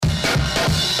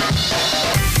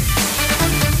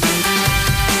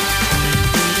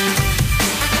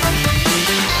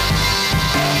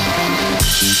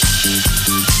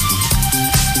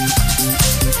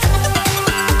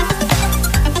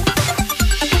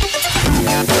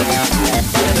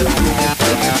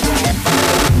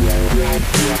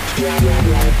Which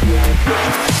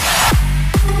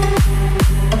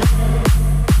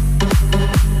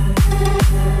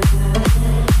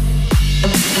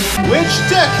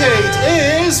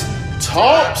decade is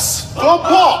Tops for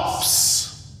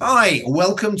Pops? Hi,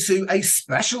 welcome to a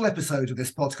special episode of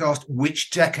this podcast,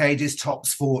 Which Decade is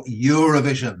Tops for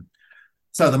Eurovision?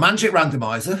 So the Magic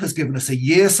Randomizer has given us a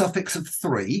year suffix of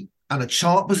 3 and a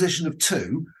chart position of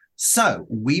 2. So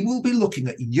we will be looking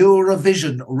at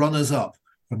Eurovision runners-up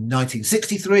from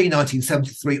 1963,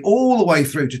 1973, all the way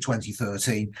through to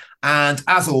 2013. And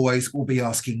as always, we'll be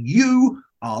asking you,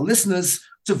 our listeners,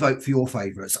 to vote for your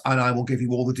favourites. And I will give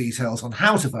you all the details on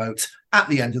how to vote at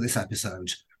the end of this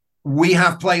episode. We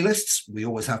have playlists. We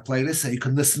always have playlists, so you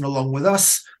can listen along with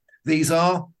us. These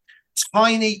are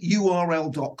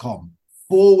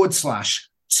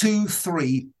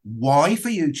tinyurl.com/23Y for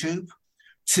YouTube,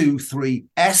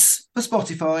 23S for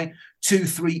Spotify,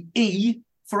 23E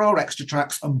for our extra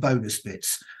tracks and bonus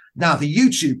bits. Now, the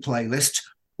YouTube playlist,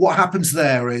 what happens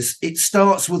there is it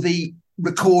starts with the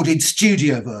recorded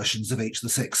studio versions of each of the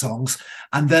 6 songs,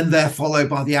 and then they're followed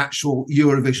by the actual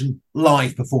Eurovision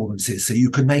live performances, so you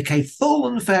can make a full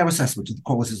and fair assessment of the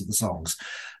qualities of the songs.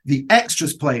 The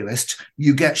extras playlist,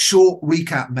 you get short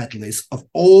recap medleys of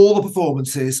all the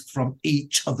performances from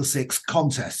each of the 6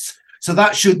 contests. So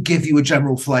that should give you a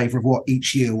general flavour of what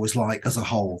each year was like as a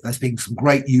whole. There's been some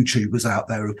great YouTubers out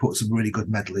there who put some really good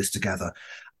medleys together.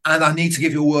 And I need to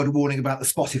give you a word of warning about the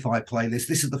Spotify playlist.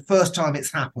 This is the first time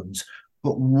it's happened,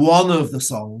 but one of the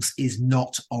songs is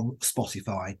not on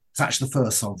Spotify. It's actually the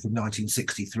first song from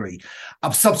 1963.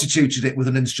 I've substituted it with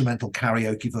an instrumental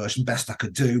karaoke version, best I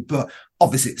could do, but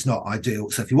obviously it's not ideal.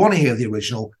 So if you want to hear the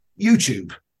original,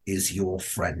 YouTube is your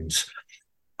friend.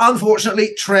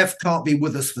 Unfortunately, Trev can't be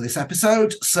with us for this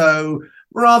episode, so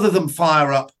rather than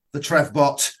fire up the Trev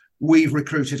bot, we've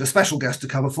recruited a special guest to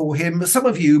cover for him. Some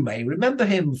of you may remember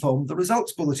him from the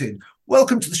results bulletin.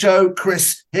 Welcome to the show,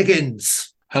 Chris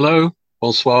Higgins. Hello.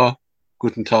 Bonsoir,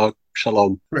 guten Tag,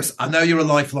 shalom. Chris, I know you're a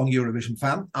lifelong Eurovision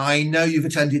fan. I know you've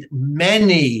attended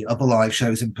many of the live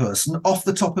shows in person. Off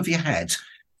the top of your head,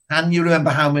 can you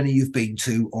remember how many you've been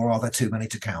to, or are there too many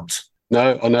to count?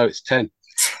 No, I know it's 10.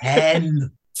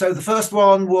 10. So the first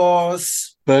one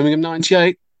was? Birmingham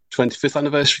 98, 25th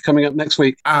anniversary coming up next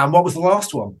week. And what was the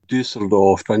last one?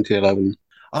 Dusseldorf 2011.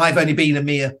 I've only been a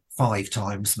mere 5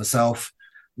 times myself.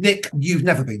 Nick, you've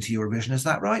never been to Eurovision, is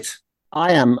that right?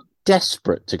 I am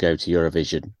desperate to go to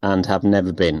Eurovision and have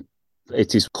never been.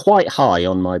 It is quite high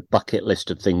on my bucket list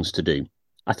of things to do.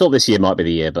 I thought this year might be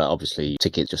the year, but obviously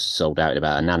tickets just sold out in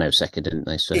about a nanosecond, didn't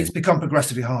they? So it's become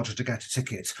progressively harder to get a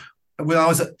ticket. When I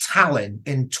was at Tallinn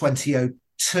in 2002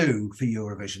 for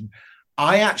Eurovision,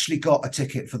 I actually got a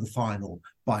ticket for the final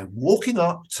by walking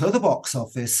up to the box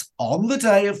office on the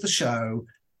day of the show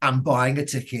and buying a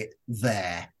ticket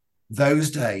there. Those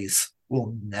days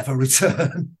will never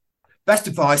return. Best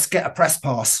advice, get a press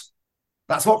pass.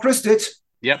 That's what Chris did.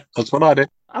 Yep, that's what I did.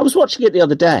 I was watching it the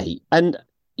other day, and,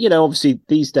 you know, obviously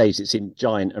these days it's in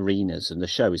giant arenas and the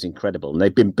show is incredible. And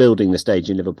they've been building the stage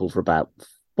in Liverpool for about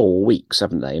 4 weeks,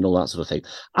 haven't they? And all that sort of thing.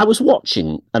 I was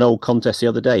watching an old contest the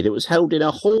other day that was held in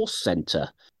a horse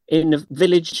centre in a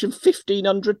village of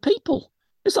 1,500 people.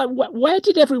 It's like, where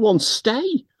did everyone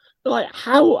stay? Like,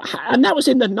 how? And that was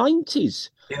in the 90s.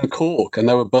 In Cork, and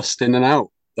they were bussed in and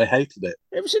out. They hated it.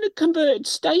 It was in a converted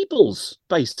stables,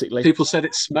 basically. People said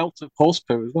it smelt of horse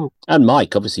poo as well. And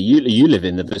Mike, obviously, you live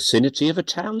in the vicinity of a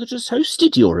town that has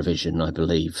hosted Eurovision, I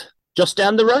believe. Just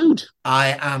down the road.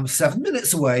 I am 7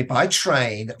 minutes away by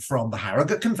train from the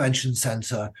Harrogate Convention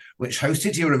Centre, which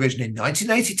hosted Eurovision in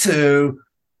 1982,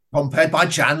 compared by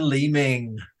Jan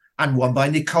Leeming and won by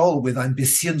Nicole with Ein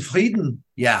bisschen Frieden.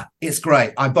 Yeah, it's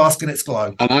great. I bask in its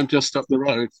glow. And I'm just up the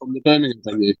road from the Birmingham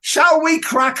venue. Shall we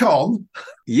crack on?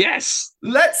 Yes.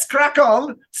 Let's crack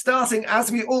on, starting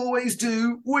as we always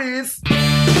do with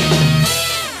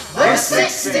The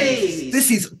 60s. This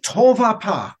is T'en vas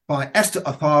pas by Esther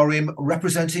Afarim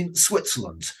representing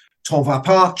Switzerland. T'en vas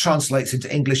pas translates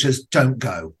into English as don't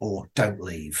go or don't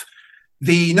leave.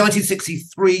 The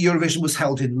 1963 Eurovision was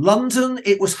held in London.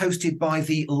 It was hosted by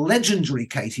the legendary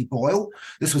Katie Boyle.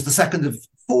 This was the second of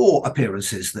 4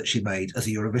 appearances that she made as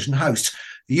a Eurovision host.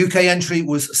 The UK entry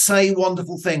was Say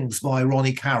Wonderful Things by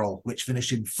Ronnie Carroll, which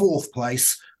finished in 4th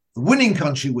place. The winning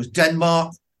country was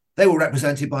Denmark. They were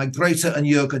represented by Greta and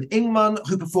Jürgen Ingman,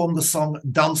 who performed the song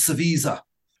Danse Visa.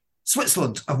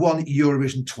 Switzerland have won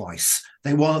Eurovision twice.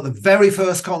 They won at the very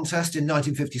first contest in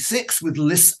 1956 with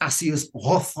Lys Assier's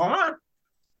Refrain.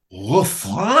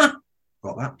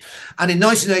 Got that. And in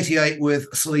 1988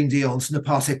 with Celine Dion's Ne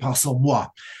passez pas sans moi.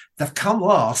 They've come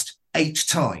last 8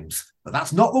 times. But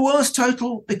that's not the worst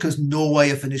total, because Norway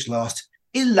have finished last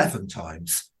 11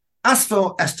 times. As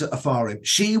for Esther Afarim,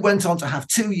 she went on to have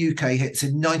 2 UK hits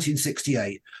in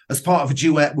 1968 as part of a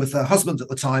duet with her husband at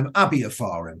the time, Abbie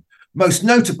Afarim, most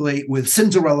notably with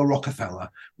Cinderella Rockefeller,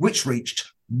 which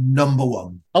reached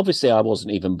 #1. Obviously, I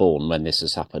wasn't even born when this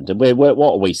has happened. And we're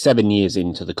what are we, 7 years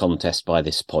into the contest by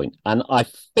this point. And I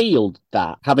feel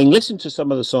that, having listened to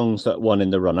some of the songs that won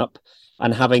in the run-up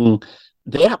and having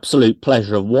the absolute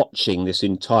pleasure of watching this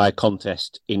entire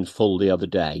contest in full the other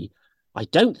day, I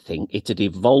don't think it had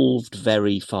evolved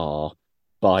very far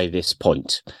by this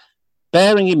point.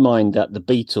 Bearing in mind that the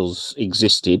Beatles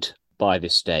existed by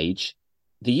this stage,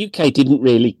 the UK didn't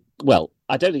really, well,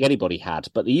 I don't think anybody had,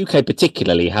 but the UK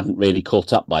particularly hadn't really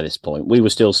caught up by this point. We were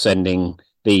still sending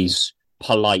these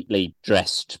politely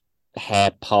dressed,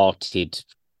 hair-parted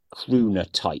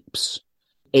crooner types.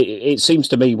 It seems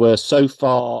to me we're so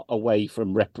far away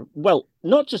from, well,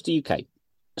 not just the UK,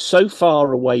 so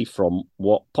far away from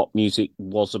what pop music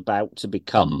was about to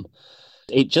become.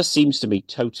 It just seems to me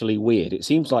totally weird. It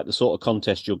seems like the sort of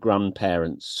contest your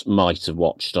grandparents might have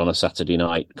watched on a Saturday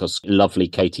night because lovely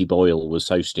Katie Boyle was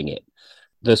hosting it.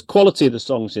 The quality of the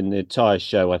songs in the entire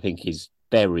show, I think, is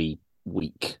very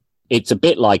weak. It's a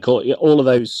bit like all of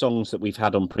those songs that we've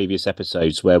had on previous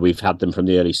episodes where we've had them from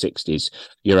the early 60s,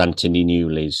 your Anthony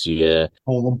Newleys, your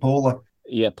Paul and Paula.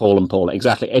 Yeah, Paul and Paula,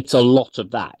 exactly. It's a lot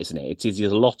of that, isn't it? It is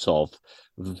a lot of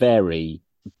very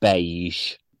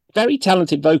beige, very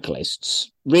talented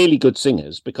vocalists, really good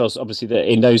singers, because obviously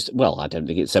in those, well, I don't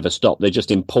think it's ever stopped. They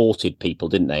just imported people,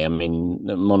 didn't they? I mean,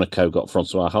 Monaco got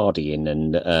Francois Hardy in,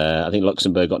 and I think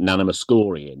Luxembourg got Nana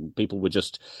Mouskouri in. People were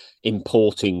just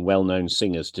importing well-known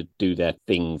singers to do their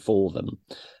thing for them.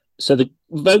 So the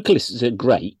vocalists are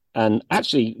great. And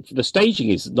actually, the staging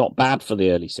is not bad for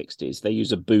the early 60s. They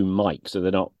use a boom mic, so they're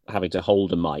not having to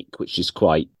hold a mic, which is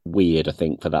quite weird, I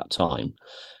think, for that time.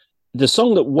 The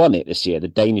song that won it this year, the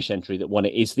Danish entry that won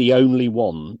it, is the only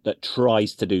one that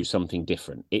tries to do something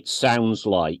different. It sounds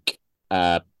like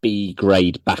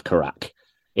B-grade Bacharach.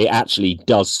 It actually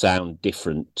does sound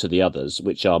different to the others,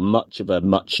 which are much of a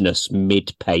muchness,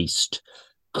 mid-paced,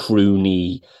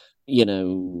 croony,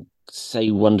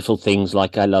 say wonderful things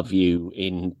like I love you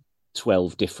in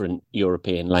 12 different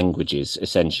European languages,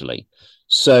 essentially.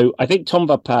 So I think Tom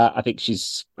Vapa, I think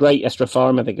she's great. Esther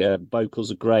Afarim, I think her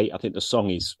vocals are great. I think the song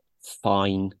is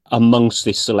fine. Amongst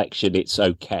this selection, it's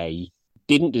okay.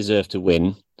 Didn't deserve to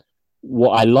win.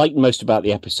 What I liked most about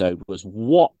the episode was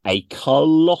what a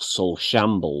colossal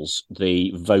shambles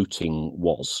the voting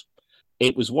was.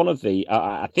 It was one of the,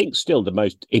 I think, still the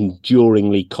most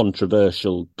enduringly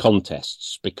controversial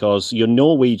contests, because your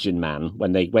Norwegian man,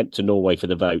 when they went to Norway for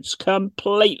the votes,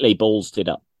 completely ballsed it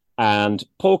up. And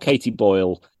poor Katie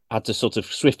Boyle had to sort of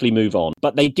swiftly move on.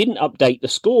 But they didn't update the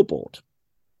scoreboard.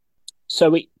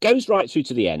 So it goes right through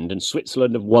to the end, and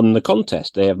Switzerland have won the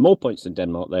contest. They have more points than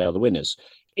Denmark. They are the winners.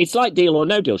 It's like Deal or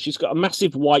No Deal. She's got a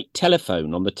massive white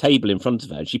telephone on the table in front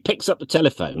of her. And she picks up the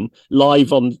telephone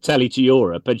live on telly to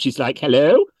Europe, and she's like,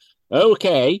 hello?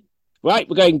 Okay. Right,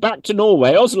 we're going back to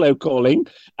Norway, Oslo calling.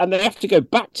 And they have to go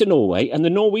back to Norway, and the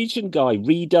Norwegian guy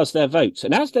redoes their votes.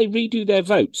 And as they redo their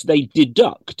votes, they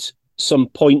deduct some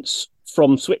points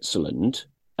from Switzerland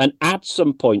and add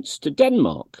some points to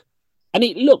Denmark. And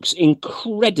it looks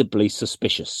incredibly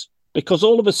suspicious, because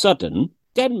all of a sudden,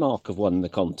 Denmark have won the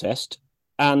contest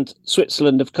and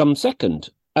Switzerland have come second.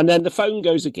 And then the phone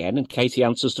goes again, and Katie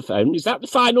answers the phone. Is that the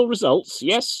final results?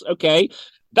 Yes, okay.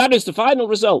 That is the final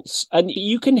results. And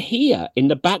you can hear in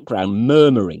the background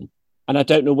murmuring. And I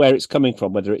don't know where it's coming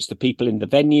from, whether it's the people in the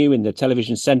venue, in the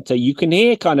television centre. You can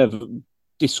hear kind of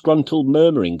disgruntled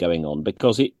murmuring going on,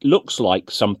 because it looks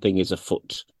like something is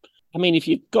afoot. I mean, if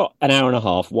you've got an hour and a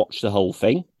half, watch the whole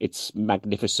thing. It's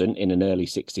magnificent in an early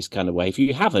 60s kind of way. If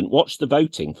you haven't, watch the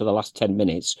voting for the last 10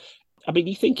 minutes. I mean,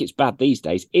 you think it's bad these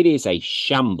days. It is a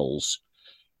shambles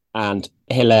and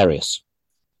hilarious.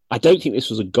 I don't think this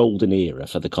was a golden era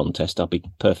for the contest, I'll be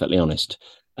perfectly honest,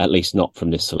 at least not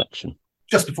from this selection.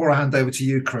 Just before I hand over to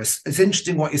you, Chris, it's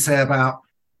interesting what you say about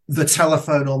the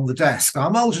telephone on the desk.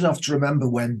 I'm old enough to remember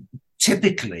when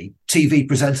typically TV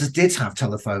presenters did have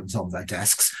telephones on their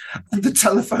desks, and the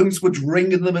telephones would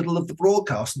ring in the middle of the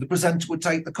broadcast and the presenter would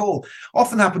take the call.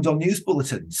 Often happened on news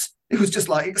bulletins. It was just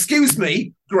like, excuse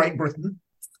me, Great Britain,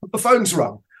 the phone's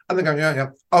rung. And they're going, yeah.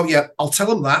 Oh, yeah, I'll tell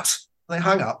them that. And they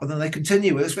hang up, and then they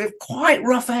continue. It was quite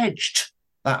rough-edged,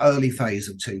 that early phase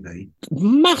of TV.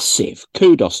 Massive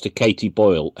kudos to Katie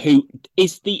Boyle, who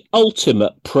is the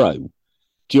ultimate pro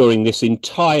during this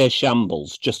entire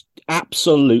shambles, just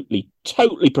absolutely,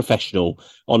 totally professional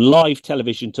on live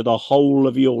television to the whole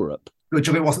of Europe. Good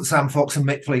job it wasn't Sam Fox and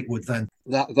Mick Fleetwood then.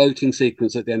 That voting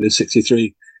sequence at the end of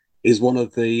 63 is one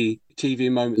of the TV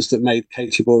moments that made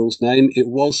Katie Boyle's name. It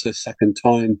was her second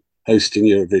time hosting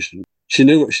Eurovision. She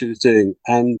knew what she was doing,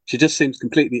 and she just seems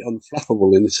completely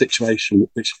unflappable in the situation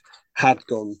which had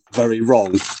gone very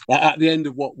wrong. At the end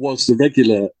of what was the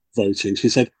regular voting, she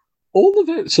said, all the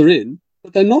votes are in,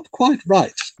 but they're not quite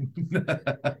right.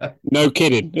 No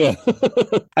kidding. Yeah.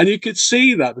 And you could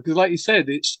see that because, like you said,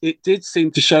 it did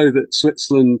seem to show that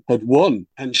Switzerland had won,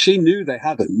 and she knew they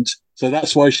hadn't. So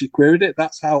that's why she queried it.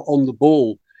 That's how on the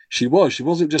ball she was. She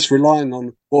wasn't just relying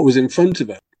on what was in front of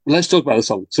her. Let's talk about the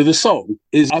song. So the song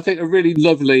is, I think, a really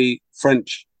lovely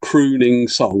French crooning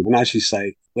song. And as you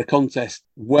say, the contest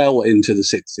well into the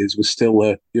 60s was still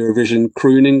a Eurovision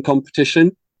crooning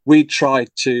competition. We tried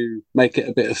to make it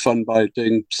a bit of fun by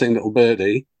doing Sing Little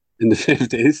Birdie in the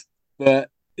 50s, but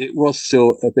it was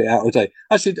still a bit out of date.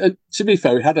 Actually, to be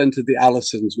fair, we had entered the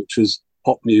Allisons, which was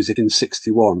pop music in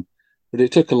 61, but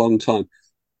it took a long time.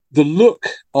 The look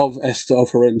of Esther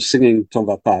Offerim singing Ton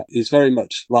va pas is very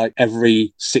much like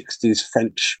every 60s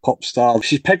French pop star.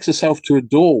 She pegs herself to a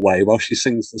doorway while she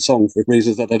sings the song for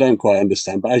reasons that I don't quite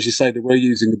understand. But as you say, they were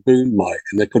using a boom mic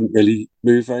and they couldn't really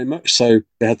move very much, so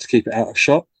they had to keep it out of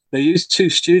shot. They used two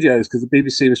studios because the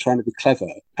BBC was trying to be clever,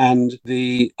 and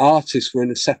the artists were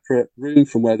in a separate room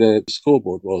from where the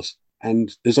scoreboard was.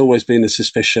 And there's always been a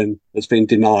suspicion that's been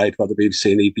denied by the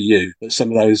BBC and EBU that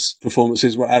some of those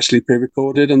performances were actually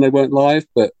pre-recorded and they weren't live,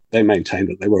 but they maintained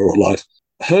that they were all live.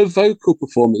 Her vocal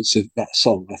performance of that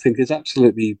song, I think, is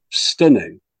absolutely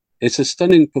stunning. It's a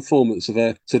stunning performance of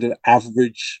a sort of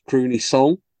average croony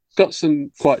song. It's got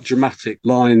some quite dramatic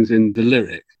lines in the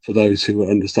lyric for those who were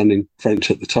understanding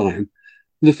French at the time.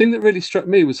 The thing that really struck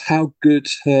me was how good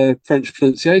her French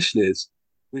pronunciation is,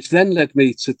 which then led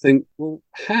me to think, well,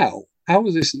 how? How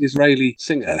was this Israeli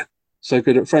singer so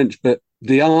good at French? But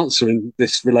the answer, and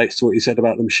this relates to what you said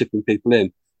about them shipping people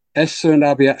in, Esther and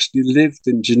Abby actually lived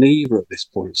in Geneva at this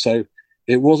point. So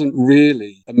it wasn't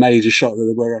really a major shock that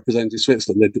they were representing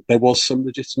Switzerland. There was some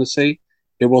legitimacy.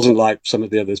 It wasn't like some of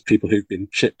the other people who've been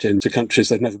shipped into countries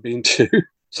they've never been to.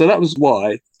 So that was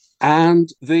why.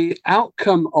 And the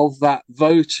outcome of that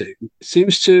voting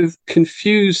seems to have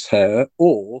confused her,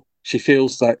 or she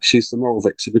feels that she's the moral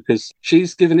victor, because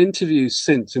she's given interviews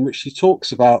since in which she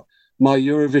talks about my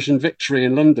Eurovision victory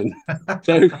in London.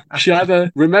 So she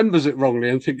either remembers it wrongly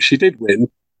and thinks she did win,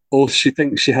 or she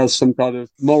thinks she has some kind of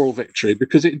moral victory,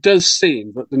 because it does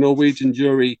seem that the Norwegian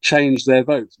jury changed their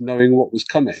vote, knowing what was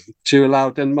coming, to allow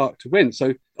Denmark to win.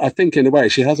 So I think in a way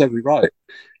she has every right.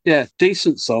 Yeah,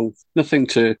 decent song, nothing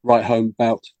to write home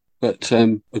about, but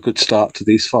a good start to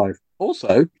these five.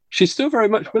 Also, she's still very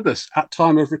much with us at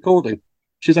time of recording.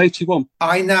 She's 81.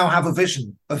 I now have a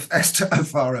vision of Esther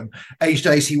O'Farham, aged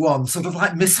 81, sort of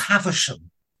like Miss Havisham,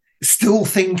 still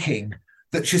thinking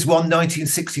that she's won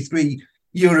 1963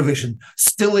 Eurovision,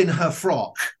 still in her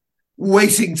frock,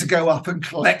 waiting to go up and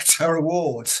collect her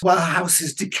award while her house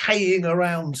is decaying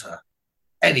around her.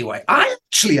 Anyway, I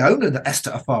actually own an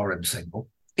Esther O'Farham single.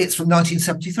 It's from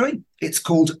 1973. It's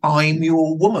called I'm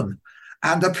Your Woman.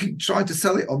 And I've been trying to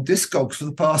sell it on Discogs for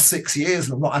the past 6 years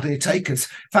and I've not had any takers.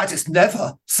 In fact, it's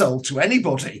never sold to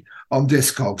anybody on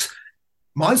Discogs.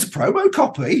 Mine's a promo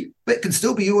copy, but it can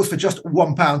still be yours for just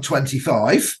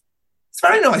 £1.25. It's a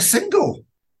very nice single,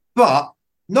 but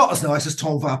not as nice as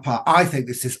Ton va pas. I think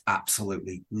this is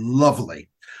absolutely lovely.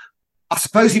 I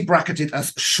suppose he bracketed it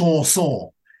as chanson.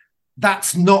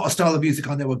 That's not a style of music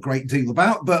I know a great deal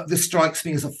about, but this strikes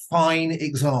me as a fine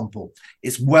example.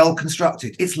 It's well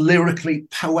constructed. It's lyrically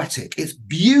poetic. It's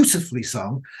beautifully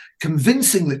sung,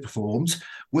 convincingly performed,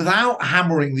 without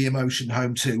hammering the emotion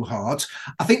home too hard.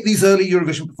 I think these early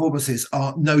Eurovision performances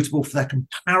are notable for their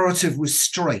comparative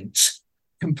restraint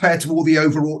compared to all the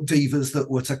overwrought divas that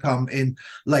were to come in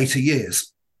later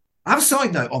years. I have a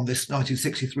side note on this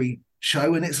 1963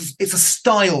 show, and it's a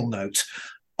style note.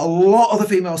 A lot of the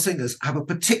female singers have a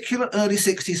particular early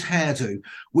 60s hairdo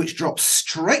which drops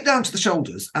straight down to the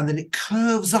shoulders and then it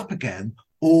curves up again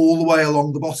all the way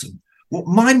along the bottom. Well,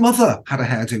 my mother had a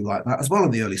hairdo like that as well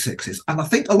in the early 60s, and I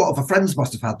think a lot of her friends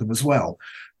must have had them as well,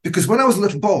 because when I was a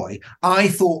little boy, I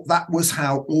thought that was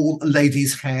how all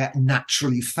ladies' hair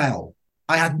naturally fell.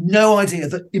 I had no idea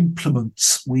that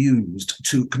implements were used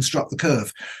to construct the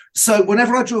curve. So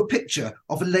whenever I drew a picture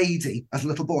of a lady as a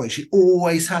little boy, she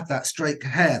always had that straight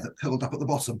hair that curled up at the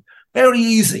bottom. Very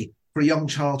easy for a young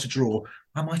child to draw.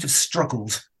 I might have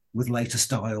struggled with later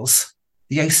styles.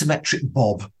 The asymmetric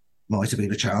bob might have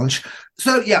been a challenge.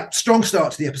 So yeah, strong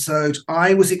start to the episode.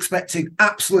 I was expecting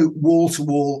absolute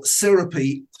wall-to-wall,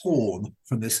 syrupy, torn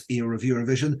from this era of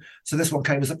Eurovision. So this one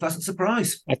came as a pleasant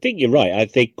surprise. I think you're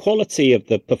right. The quality of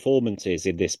the performances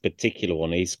in this particular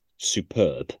one is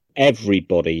superb.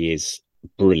 Everybody is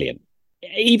brilliant,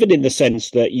 even in the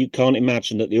sense that you can't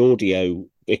imagine that the audio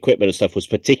equipment and stuff was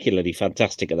particularly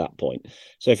fantastic at that point.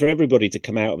 So for everybody to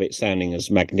come out of it sounding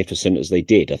as magnificent as they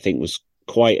did, I think was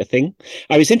quite a thing.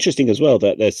 It was interesting as well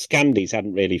that the Scandies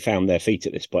hadn't really found their feet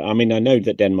at this point. I mean, I know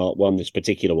that Denmark won this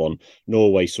particular one.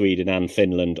 Norway, Sweden and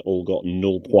Finland all got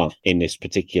 0 points in this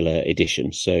particular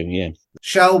edition. So, yeah.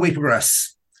 Shall we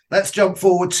progress? Let's jump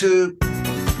forward to...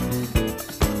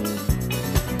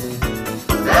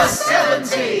 The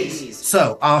 70s!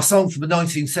 So, our song from the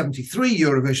 1973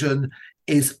 Eurovision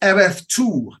is Eres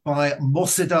tú by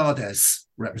Mocedades,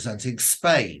 representing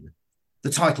Spain. The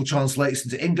title translates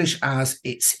into English as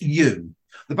It's You.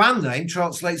 The band name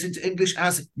translates into English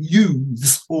as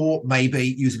Youths, or maybe,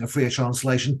 using a freer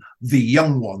translation, The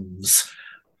Young Ones.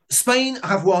 Spain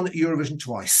have won Eurovision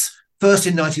twice. First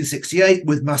in 1968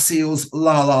 with Maciel's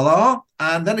La La La,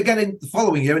 and then again in the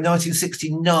following year in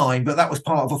 1969, but that was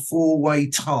part of a four-way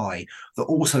tie that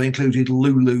also included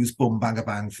Lulu's Bum Banga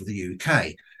Bang for the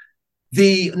UK.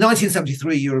 The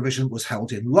 1973 Eurovision was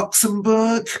held in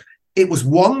Luxembourg. It was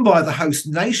won by the host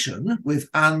nation with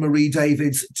Anne-Marie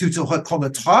David's Tu te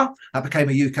reconnaîtras. That became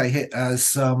a UK hit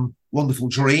as Wonderful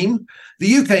Dream.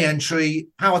 The UK entry,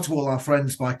 Power to All Our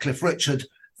Friends by Cliff Richard,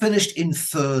 finished in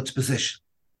third position.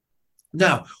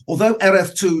 Now, although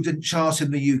RF2 didn't chart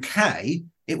in the UK,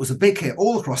 it was a big hit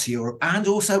all across Europe and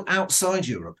also outside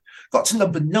Europe. Got to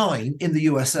number 9 in the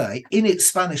USA in its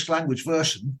Spanish language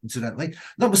version, incidentally,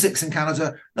 number 6 in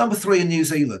Canada, number 3 in New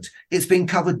Zealand. It's been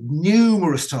covered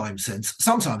numerous times since,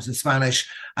 sometimes in Spanish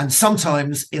and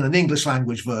sometimes in an English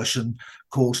language version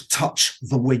called Touch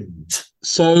the Wind.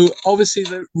 So obviously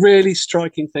the really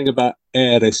striking thing about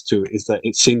Eres Tú is that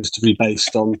it seems to be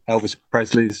based on Elvis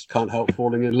Presley's Can't Help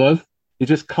Falling in Love. You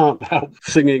just can't help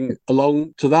singing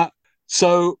along to that.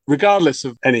 So regardless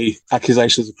of any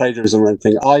accusations of plagiarism or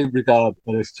anything, I regard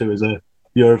Eres Tú as a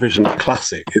Eurovision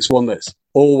classic. It's one that's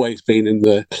always been in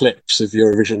the clips of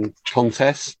Eurovision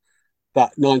contests.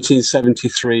 That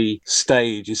 1973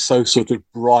 stage is so sort of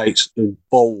bright and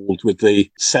bold with the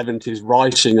 70s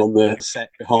writing on the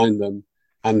set behind them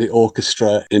and the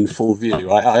orchestra in full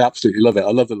view. I absolutely love it.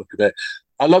 I love the look of it.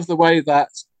 I love the way that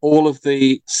all of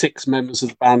the 6 members of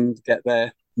the band get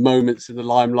their moments in the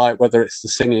limelight, whether it's the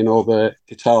singing or the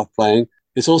guitar playing.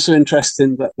 It's also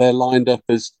interesting that they're lined up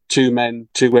as 2 men,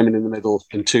 2 women in the middle,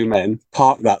 and 2 men.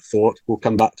 Park that thought. We'll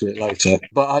come back to it later.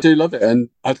 But I do love it, and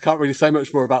I can't really say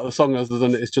much more about the song other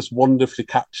than it's just wonderfully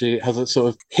catchy. It has a sort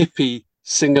of hippie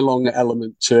sing-along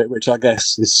element to it, which I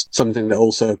guess is something that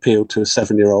also appealed to a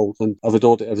 7-year-old, and I've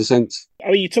adored it ever since.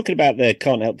 I mean, you're talking about the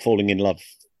Can't Help Falling in Love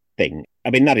thing. I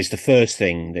mean, that is the first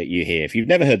thing that you hear. If you've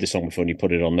never heard the song before and you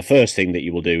put it on, the first thing that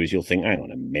you will do is you'll think, hang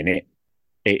on a minute,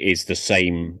 it is the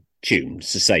same tune,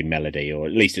 it's the same melody, or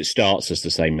at least it starts as the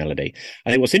same melody.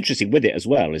 I think what's interesting with it as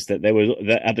well is that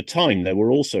at the time they were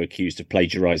also accused of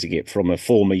plagiarising it from a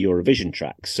former Eurovision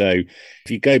track. So if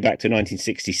you go back to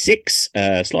 1966,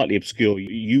 a slightly obscure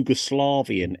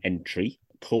Yugoslavian entry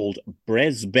called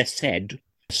Brez Besed,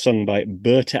 sung by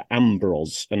Berta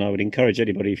Ambros, and I would encourage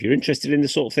anybody, if you're interested in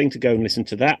this sort of thing, to go and listen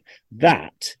to that.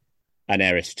 That and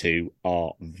Eres Tú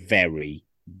are very,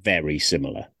 very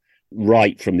similar.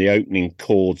 Right from the opening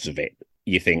chords of it,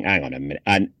 you think, hang on a minute.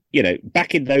 And, you know,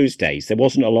 back in those days, there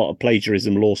wasn't a lot of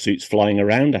plagiarism lawsuits flying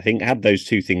around. I think had those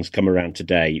two things come around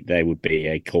today, there would be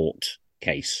a court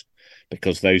case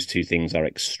because those two things are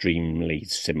extremely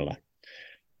similar.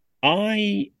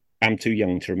 I am too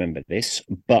young to remember this,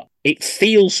 but it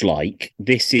feels like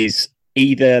this is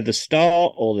either the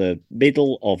start or the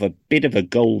middle of a bit of a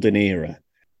golden era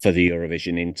for the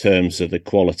Eurovision in terms of the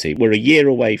quality. We're a year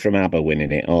away from ABBA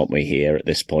winning it, aren't we, here at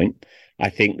this point? I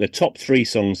think the top 3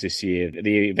 songs this year,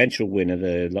 the eventual winner,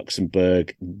 the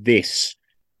Luxembourg, this,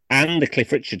 and the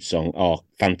Cliff Richard song are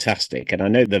fantastic. And I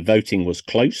know the voting was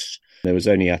close. There was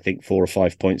only, I think, 4 or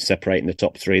 5 points separating the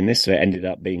top 3 in this, so it ended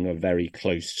up being a very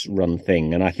close run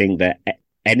thing. And I think that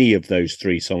any of those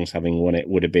 3 songs having won it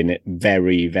would have been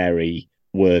very, very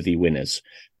worthy winners.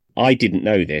 I didn't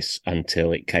know this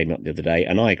until it came up the other day,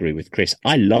 and I agree with Chris.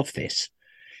 I love this.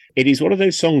 It is one of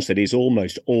those songs that is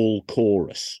almost all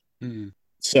chorus. Mm.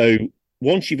 So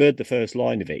once you've heard the first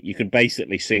line of it, you can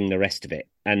basically sing the rest of it.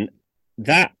 And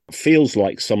that feels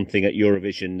like something at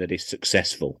Eurovision that is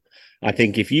successful. I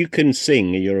think if you can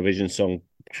sing a Eurovision song,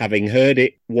 having heard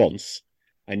it once,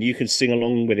 and you can sing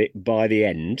along with it by the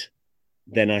end,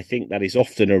 then I think that is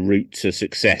often a route to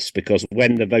success, because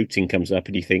when the voting comes up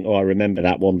and you think, oh, I remember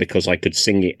that one because I could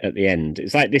sing it at the end.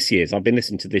 It's like this year's. I've been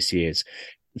listening to this year's.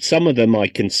 Some of them I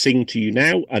can sing to you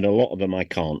now, and a lot of them I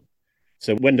can't.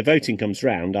 So when the voting comes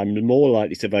round, I'm more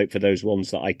likely to vote for those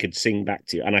ones that I could sing back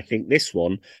to you. And I think this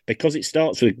one, because it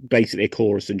starts with basically a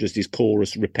chorus and just is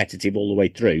chorus repetitive all the way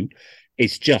through,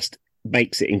 it just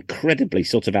makes it incredibly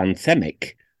sort of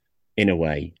anthemic in a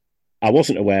way. I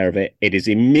wasn't aware of it. It has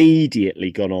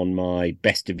immediately gone on my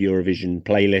best of Eurovision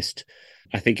playlist.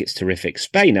 I think it's terrific.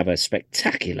 Spain have a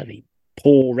spectacularly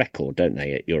poor record, don't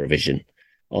they, at Eurovision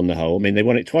on the whole? I mean, they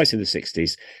won it twice in the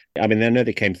 60s. I mean, I know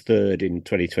they came third in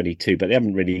 2022, but they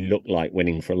haven't really looked like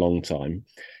winning for a long time.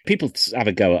 People have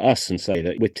a go at us and say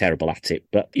that we're terrible at it,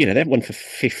 but, you know, they've won for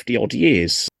 50 odd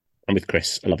years. I'm with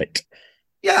Chris. I love it.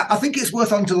 Yeah, I think it's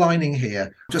worth underlining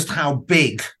here just how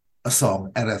big a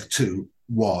song Ereth 2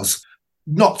 was.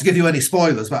 Not to give you any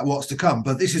spoilers about what's to come,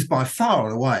 but this is by far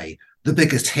and away the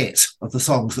biggest hit of the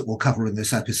songs that we'll cover in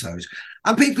this episode.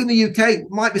 And people in the UK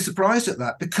might be surprised at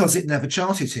that because it never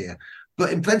charted here.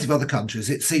 But in plenty of other countries,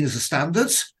 it's seen as a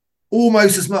standard,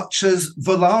 almost as much as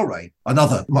Volare,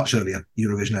 another much earlier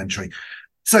Eurovision entry.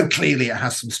 So clearly it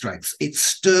has some strengths. It's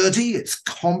sturdy, it's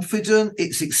confident,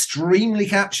 it's extremely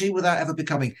catchy without ever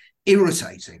becoming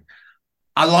irritating.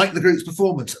 I like the group's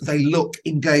performance. They look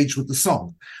engaged with the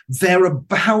song. They're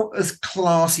about as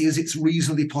classy as it's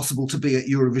reasonably possible to be at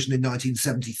Eurovision in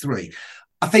 1973.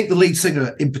 I think the lead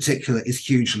singer in particular is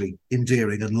hugely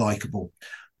endearing and likeable.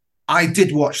 I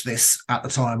did watch this at the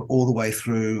time all the way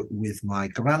through with my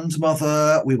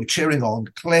grandmother. We were cheering on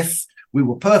Cliff. We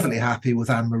were perfectly happy with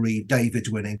Anne-Marie David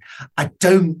winning. I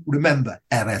don't remember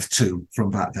Ereth 2 from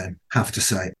back then, have to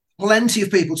say. Plenty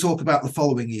of people talk about the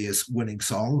following year's winning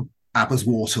song, ABBA's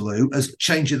Waterloo, as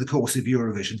changing the course of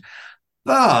Eurovision.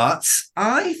 But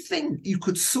I think you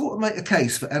could sort of make a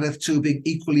case for Ereth 2 being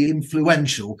equally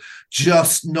influential,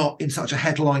 just not in such a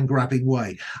headline-grabbing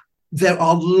way. There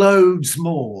are loads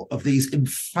more of these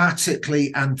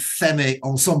emphatically anthemic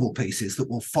ensemble pieces that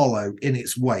will follow in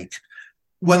its wake.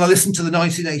 When I listen to the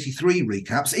 1983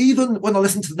 recaps, even when I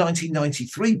listen to the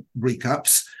 1993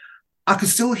 recaps, I can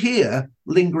still hear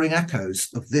lingering echoes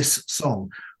of this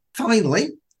song.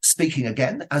 Finally, speaking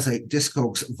again as a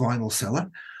Discogs vinyl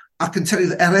seller, I can tell you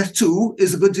that Ereth 2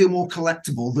 is a good deal more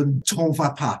collectible than T'en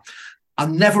vas pas. I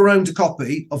never owned a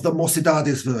copy of the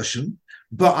Mocidades version,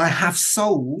 but I have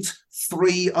sold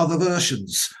 3 other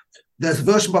versions. There's a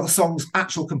version by the song's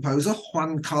actual composer,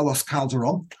 Juan Carlos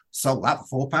Calderón, sold that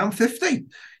for £4.50.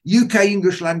 UK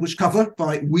English language cover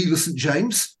by Wheeler St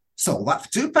James, sold that for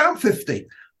 £2.50.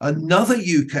 Another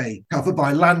UK cover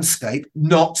by Landscape,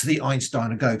 not the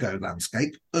Einstein A Go-Go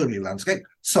Landscape, earlier Landscape,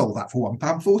 sold that for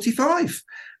 £1.45.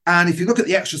 And if you look at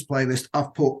the extras playlist,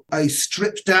 I've put a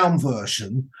stripped down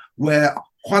version where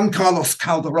Juan Carlos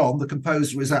Calderón, the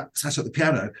composer, is sat at the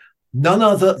piano. None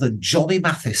other than Johnny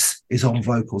Mathis is on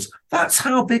vocals. That's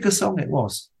how big a song it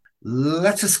was.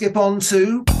 Let us skip on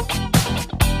to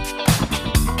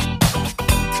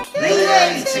The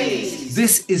 80s.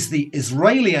 This is the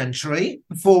Israeli entry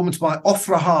performed by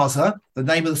Ofra Haza. The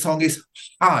name of the song is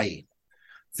Hi.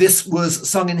 This was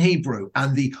sung in Hebrew,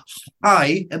 and the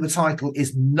Hi in the title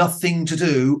is nothing to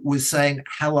do with saying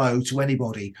hello to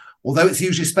anybody. Although it's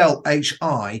usually spelled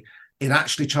H-I, it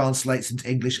actually translates into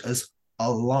English as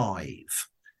alive.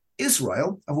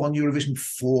 Israel have won Eurovision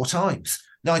 4 times.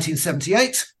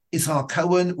 1978, Ishar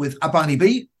Cohen with Abani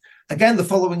B. Again, the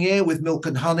following year with Milk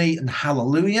and Honey and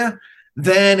Hallelujah.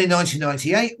 Then in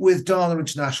 1998 with Dana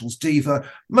International's Diva.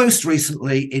 Most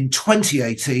recently in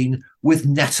 2018 with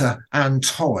Netta and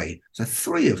Toy. So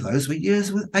 3 of those were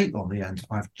years with 8 on the end,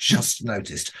 I've just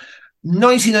noticed.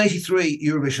 1983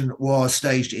 Eurovision was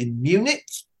staged in Munich.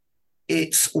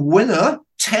 Its winner,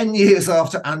 10 years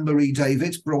after Anne-Marie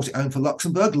David brought it home for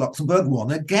Luxembourg, Luxembourg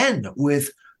won again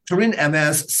with Corinne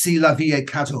Emer's Si la vie est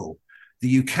cadeau.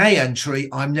 The UK entry,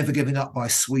 I'm Never Giving Up by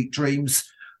Sweet Dreams,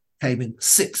 came in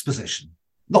 6th position.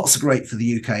 Not so great for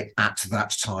the UK at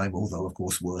that time, although, of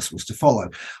course, worse was to follow.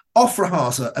 Ofra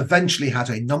Haza eventually had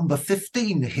a number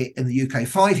 15 hit in the UK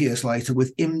 5 years later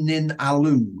with Imnin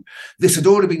Alu. This had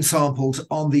already been sampled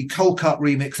on the Cold Cut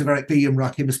remix of Eric B. and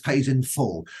Rakim's Paid in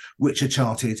Full, which had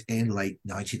charted in late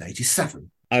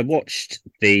 1987. I watched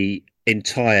the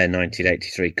entire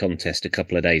 1983 contest a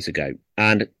couple of days ago,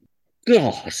 and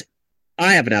God,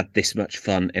 I haven't had this much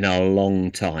fun in a long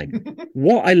time.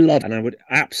 What I love, and I would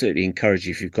absolutely encourage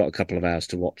you if you've got a couple of hours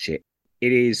to watch it,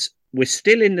 we're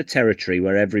still in the territory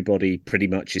where everybody pretty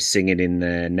much is singing in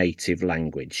their native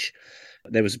language.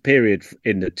 There was a period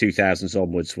in the 2000s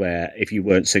onwards where if you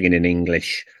weren't singing in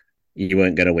English, you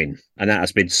weren't going to win. And that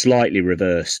has been slightly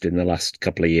reversed in the last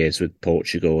couple of years with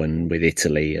Portugal and with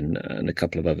Italy and a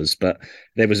couple of others. But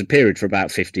there was a period for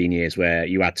about 15 years where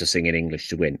you had to sing in English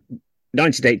to win.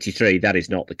 1983, that is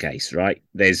not the case, right?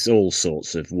 There's all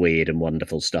sorts of weird and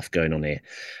wonderful stuff going on here.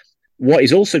 What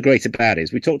is also great about it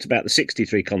is we talked about the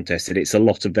 63 contest, and it's a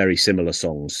lot of very similar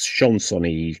songs,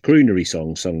 chansonny, croonery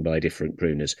songs sung by different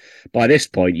crooners. By this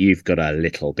point, you've got a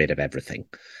little bit of everything.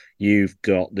 You've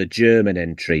got the German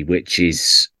entry, which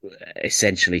is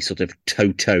essentially sort of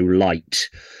Toto light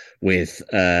with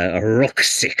a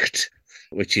Rocksicht,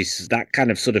 which is that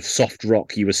kind of sort of soft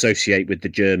rock you associate with the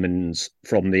Germans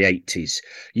from the 80s.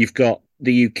 You've got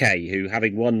the UK, who,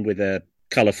 having won with a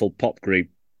colourful pop group,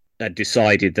 had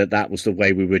decided that was the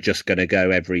way we were just going to go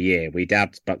every year. We'd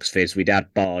had Bucks Fizz, we'd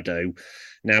had Bardo.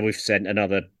 Now we've sent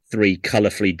another 3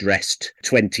 colourfully dressed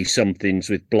 20-somethings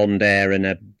with blonde hair and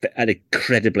an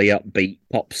incredibly upbeat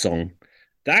pop song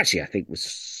that actually I think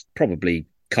was probably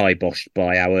kiboshed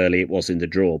by how early it was in the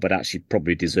draw, but actually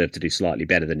probably deserved to do slightly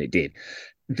better than it did.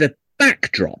 The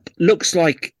backdrop looks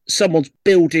like someone's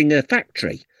building a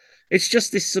factory. It's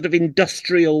just this sort of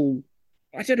industrial,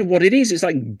 I don't know what it is. It's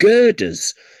like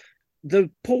girders.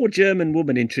 The poor German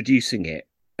woman introducing it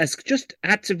has just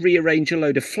had to rearrange a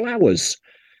load of flowers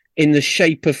in the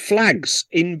shape of flags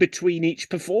in between each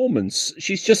performance.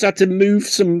 She's just had to move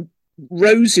some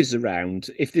roses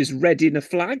around if there's red in a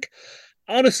flag.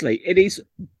 Honestly, it is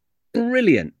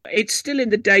brilliant. It's still in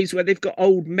the days where they've got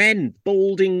old men,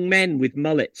 balding men with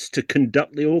mullets to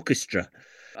conduct the orchestra.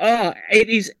 It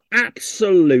is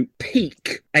absolute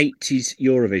peak 80s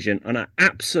Eurovision, and I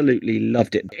absolutely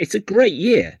loved it. It's a great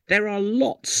year. There are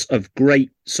lots of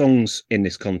great songs in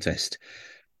this contest.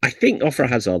 I think Ofra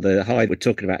Hazard, the high we're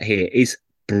talking about here, is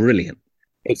brilliant.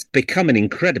 It's become an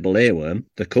incredible earworm.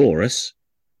 The chorus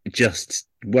just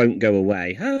won't go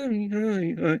away.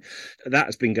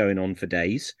 That's been going on for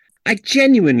days. I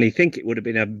genuinely think it would have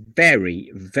been a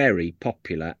very, very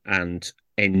popular and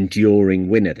enduring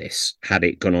winner, this, had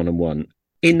it gone on and won.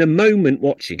 In the moment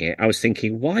watching it, I was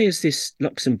thinking, why is this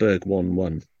Luxembourg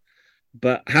 1-1?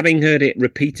 But having heard it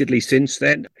repeatedly since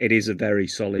then, it is a very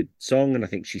solid song, and I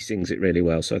think she sings it really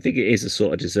well. So I think it is a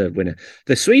sort of deserved winner.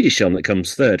 The Swedish song that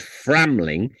comes third,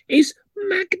 Framling, is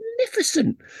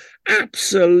magnificent.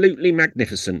 Absolutely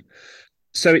magnificent.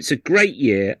 So it's a great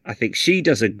year. I think she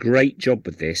does a great job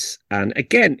with this. And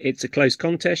again, it's a close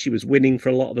contest. She was winning for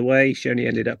a lot of the way. She only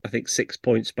ended up, I think, 6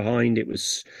 points behind.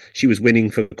 She was winning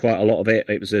for quite a lot of it.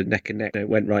 It was a neck and neck. It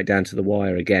went right down to the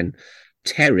wire again.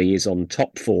 Terry is on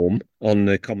top form on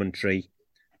the commentary.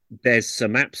 There's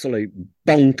some absolute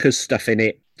bonkers stuff in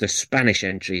it. The Spanish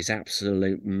entry is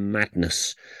absolute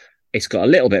madness. It's got a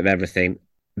little bit of everything.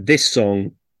 This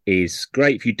song is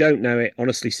great. If you don't know it,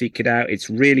 honestly, seek it out.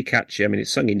 It's really catchy. I mean,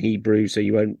 it's sung in Hebrew, so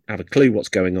you won't have a clue what's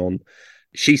going on.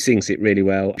 She sings it really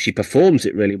well. She performs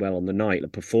it really well on the night. The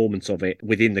performance of it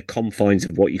within the confines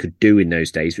of what you could do in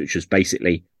those days, which was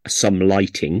basically some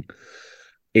lighting,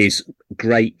 is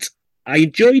great. I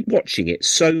enjoyed watching it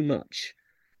so much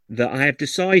that I have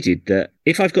decided that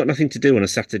if I've got nothing to do on a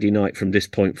Saturday night from this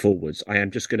point forwards, I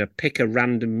am just going to pick a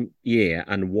random year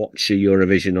and watch a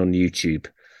Eurovision on YouTube.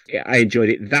 I enjoyed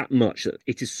it that much that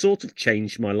it has sort of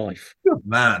changed my life. Good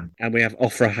man. And we have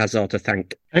Ofra Hazard to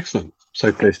thank. Excellent.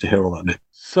 So pleased to hear all that, Nick.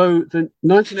 So the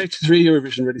 1983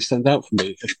 Eurovision really stands out for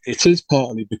me. It is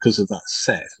partly because of that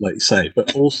set, like you say,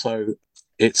 but also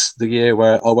it's the year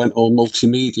where I went on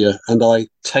multimedia and I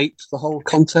taped the whole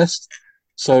contest.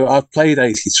 So I've played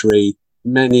 83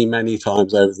 many, many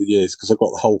times over the years because I've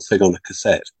got the whole thing on a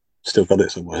cassette. Still got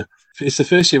it somewhere. It's the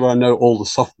first year where I know all the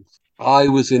songs. I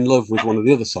was in love with one of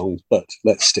the other songs, but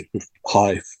let's stick with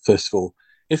High first of all.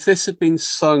 If this had been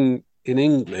sung in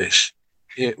English,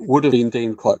 it would have been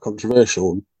deemed quite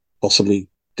controversial and possibly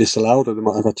disallowed, or they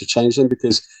might have had to change them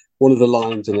because one of the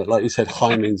lines in it, like you said,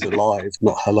 High means alive,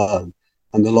 not hello.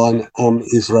 And the line,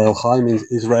 Israel High means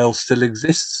Israel still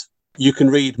exists. You can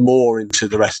read more into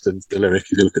the rest of the lyric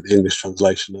if you look at the English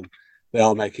translation, and they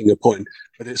are making a point.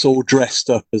 But it's all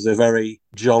dressed up as a very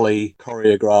jolly,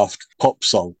 choreographed pop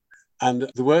song.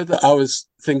 And the word that I was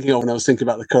thinking of when I was thinking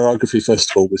about the choreography, first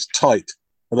of all, was tight.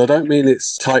 And I don't mean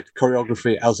it's tight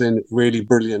choreography as in really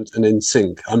brilliant and in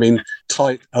sync. I mean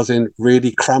tight as in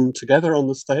really crammed together on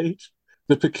the stage.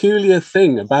 The peculiar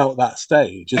thing about that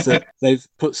stage is that they've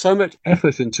put so much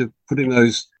effort into putting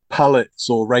those pallets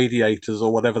or radiators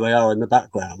or whatever they are in the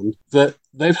background that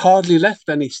they've hardly left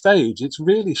any stage. It's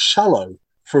really shallow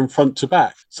from front to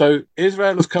back. So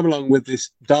Israel has come along with this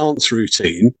dance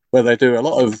routine where they do a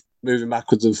lot of moving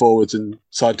backwards and forwards and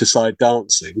side to side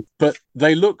dancing, but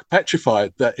they look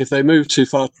petrified that if they move too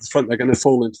far to the front, they're going to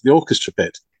fall into the orchestra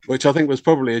pit. which I think was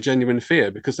probably a genuine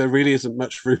fear because there really isn't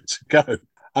much room to go.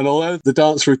 And although the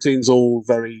dance routine's all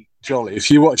very jolly,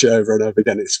 if you watch it over and over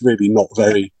again, it's really not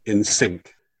very in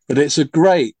sync. But it's a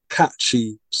great,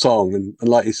 catchy song. And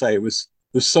like you say, it was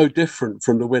so different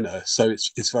from the winner. So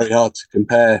it's very hard to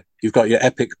compare. You've got your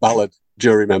epic ballad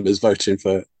jury members voting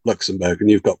for Luxembourg, and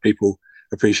you've got people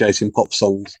appreciating pop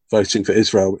songs voting for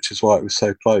Israel, which is why it was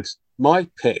so close. My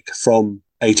pick from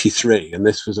 83, and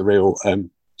this was a real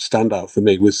standout for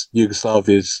me, was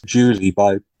Yugoslavia's Julie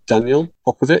by Daniel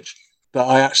Popovic, that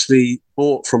I actually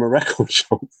bought from a record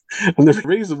shop. And the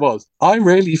reason was, I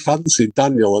really fancied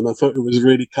Daniel, and I thought it was a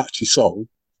really catchy song.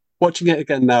 Watching it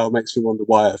again now makes me wonder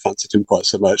why I fancied him quite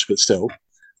so much, but still,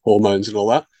 hormones and all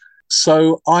that.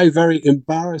 So I very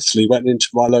embarrassedly went into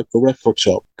my local record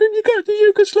shop. Can you get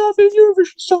the Yugoslavian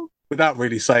Eurovision song? Without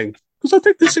really saying, because I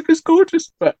think the singer's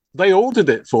gorgeous. But they ordered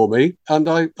it for me, and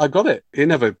I got it. It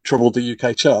never troubled the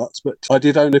UK charts, but I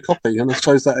did own a copy, and I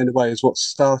suppose that in a way is what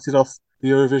started off the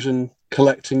Eurovision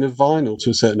collecting of vinyl to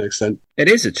a certain extent. It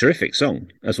is a terrific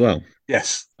song as well.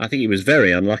 Yes. I think he was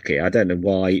very unlucky. I don't know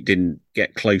why it didn't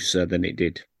get closer than it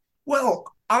did. Well,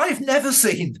 I've never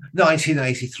seen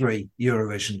 1983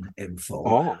 Eurovision in full.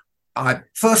 Oh. I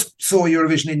first saw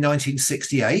Eurovision in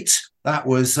 1968. That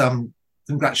was,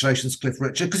 congratulations, Cliff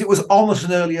Richard, because it was on at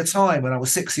an earlier time when I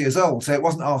was 6 years old, so it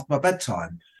wasn't after my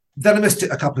bedtime. Then I missed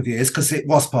it a couple of years because it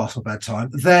was past my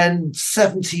bedtime. Then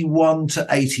 71 to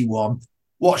 81,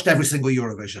 watched every single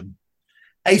Eurovision.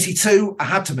 82, I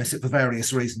had to miss it for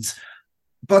various reasons.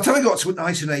 By the time I got to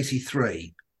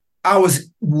 1983, I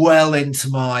was well into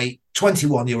my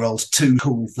 21-year-old's too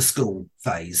cool for school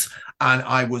phase. And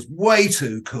I was way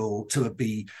too cool to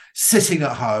be sitting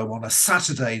at home on a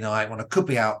Saturday night when I could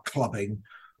be out clubbing,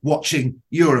 watching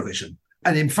Eurovision.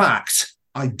 And in fact,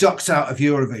 I ducked out of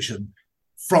Eurovision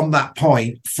from that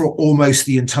point for almost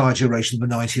the entire duration of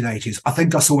the 1980s. I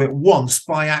think I saw it once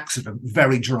by accident,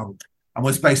 very drunk, and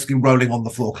was basically rolling on the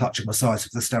floor, clutching my sides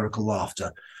with hysterical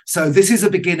laughter. So this is a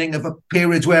beginning of a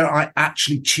period where I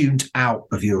actually tuned out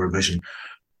of Eurovision.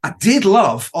 I did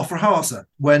love Ofra Haza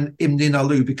when Imni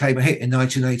Nalu became a hit in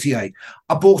 1988.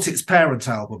 I bought its parent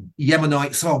album,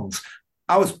 Yemenite Songs.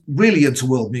 I was really into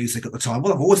world music at the time.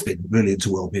 Well, I've always been really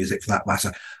into world music for that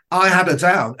matter. I had her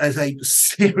down as a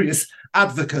serious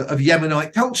advocate of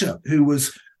Yemenite culture who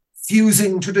was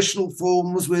fusing traditional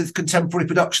forms with contemporary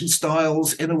production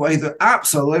styles in a way that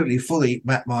absolutely fully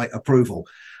met my approval.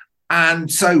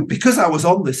 And so because I was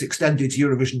on this extended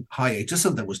Eurovision hiatus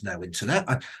and there was no internet,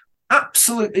 I had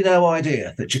absolutely no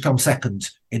idea that she'd come second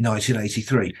in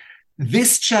 1983.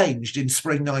 This changed in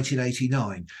spring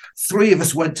 1989. Three of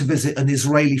us went to visit an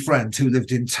Israeli friend who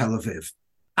lived in Tel Aviv.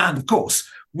 And of course,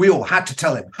 we all had to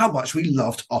tell him how much we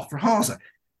loved Ofra Haza.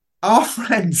 Our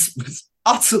friend was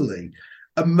utterly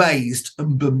amazed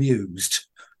and bemused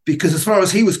because as far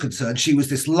as he was concerned, she was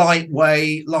this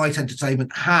lightweight, light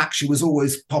entertainment hack. She was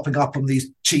always popping up on these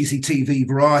cheesy TV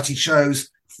variety shows.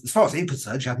 As far as he was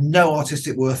concerned, she had no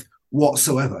artistic worth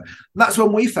whatsoever. And that's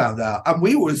when we found out. And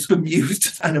we were as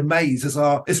bemused and amazed as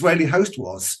our Israeli host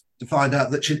was to find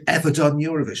out that she'd ever done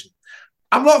Eurovision.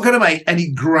 I'm not going to make any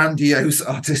grandiose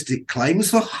artistic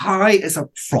claims, for Hi is a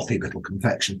frothy little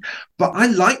confection. But I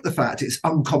like the fact it's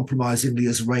uncompromisingly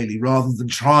Israeli rather than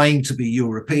trying to be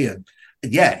European.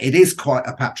 And yeah, it is quite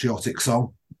a patriotic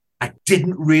song. I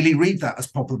didn't really read that as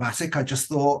problematic. I just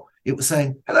thought it was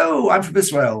saying, hello, I'm from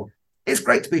Israel. It's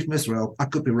great to be from Israel. I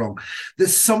could be wrong.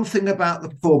 There's something about the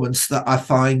performance that I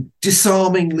find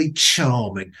disarmingly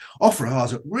charming. Ofra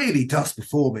Haza really does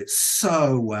perform it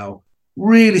so well.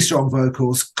 Really strong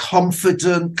vocals,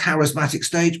 confident, charismatic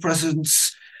stage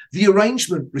presence. The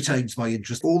arrangement retains my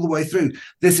interest all the way through.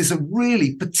 This is a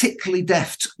really particularly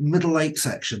deft middle eight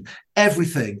section.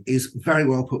 Everything is very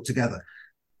well put together.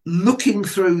 Looking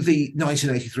through the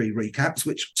 1983 recaps,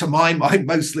 which to my mind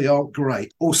mostly aren't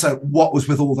great. Also, what was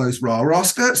with all those rah-rah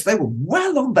skirts? They were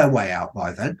well on their way out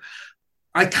by then.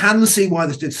 I can see why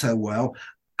this did so well.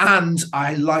 And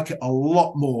I like it a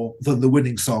lot more than the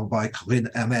winning song by Corinne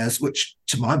Hermès, which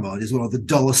to my mind is one of the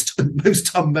dullest and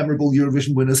most unmemorable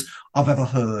Eurovision winners I've ever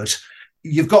heard.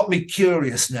 You've got me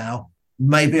curious now.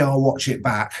 Maybe I'll watch it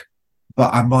back,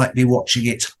 but I might be watching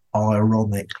it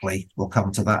ironically. We'll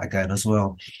come to that again as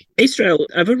well. Israel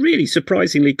have a really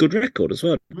surprisingly good record as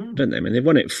well, don't they? I mean, they've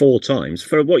won it 4 times.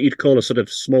 For what you'd call a sort of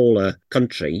smaller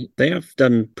country, they have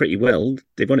done pretty well.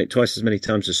 They've won it twice as many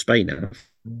times as Spain have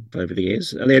over the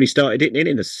years. And they only started it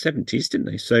in the 70s, didn't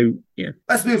they? So, yeah.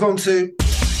 Let's move on to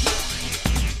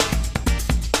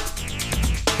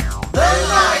The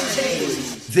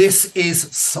 90s. This is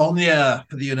Sonia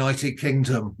for the United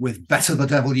Kingdom with Better the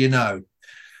Devil You Know.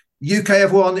 UK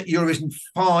have won Eurovision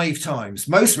 5 times,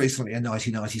 most recently in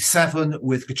 1997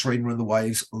 with Katrina and the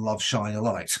Waves' Love Shine a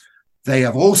Light. They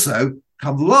have also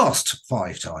come last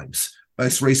 5 times,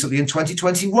 most recently in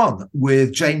 2021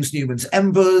 with James Newman's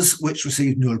Embers, which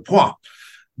received nul point.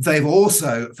 They've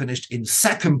also finished in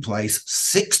second place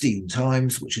 16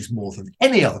 times, which is more than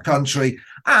any other country.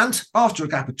 And after a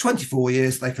gap of 24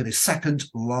 years, they finished second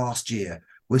last year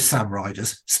with Sam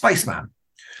Ryder's Spaceman.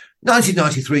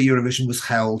 1993 Eurovision was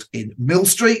held in Mill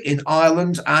Street in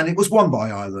Ireland, and it was won by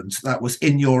Ireland. That was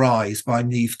In Your Eyes by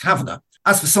Niamh Kavanagh.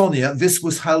 As for Sonia, this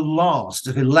was her last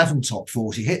of 11 top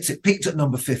 40 hits. It peaked at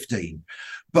number 15.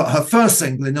 But her first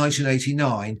single in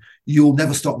 1989, You'll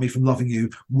Never Stop Me From Loving You,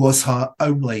 was her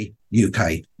only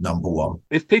UK number 1.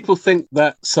 If people think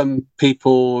that some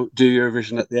people do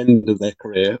Eurovision at the end of their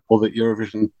career, or that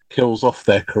Eurovision kills off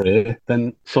their career,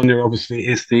 then Sonia obviously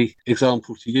is the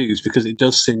example to use, because it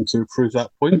does seem to prove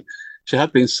that point. She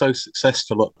had been so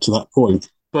successful up to that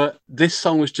point. But this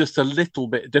song was just a little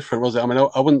bit different, was it? I mean,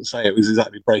 I wouldn't say it was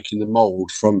exactly breaking the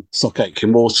mould from Stock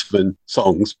Aitken Waterman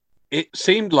songs. It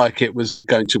seemed like it was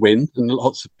going to win, and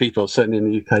lots of people, certainly in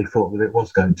the UK, thought that it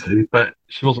was going to, but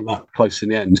she wasn't that close in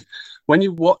the end. When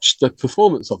you watch the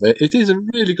performance of it, it is a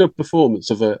really good performance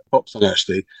of a pop song,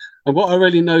 actually. And what I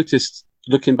really noticed,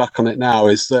 looking back on it now,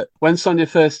 is that when Sonia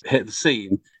first hit the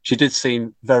scene, she did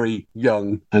seem very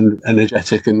young and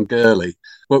energetic and girly.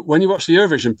 But when you watch the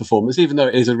Eurovision performance, even though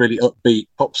it is a really upbeat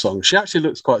pop song, she actually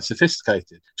looks quite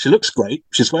sophisticated. She looks great.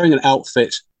 She's wearing an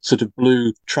outfit, sort of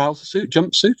blue trouser suit,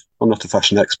 jumpsuit. I'm not a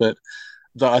fashion expert,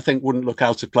 that I think wouldn't look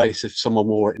out of place if someone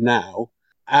wore it now.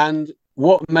 And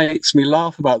what makes me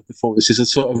laugh about the performance is a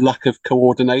sort of lack of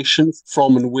coordination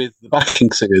from and with the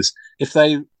backing singers. If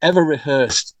they ever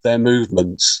rehearsed their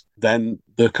movements, then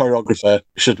the choreographer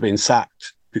should have been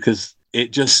sacked, because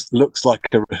it just looks like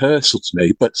a rehearsal to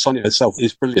me. But Sonia herself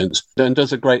is brilliant and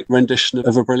does a great rendition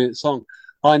of a brilliant song.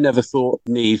 I never thought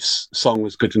Niamh's song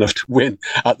was good enough to win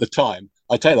at the time.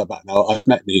 I take that back now. I've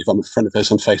met Niamh. I'm a friend of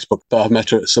hers on Facebook, but I've met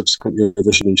her at a subsequent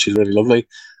Eurovision, and she's really lovely.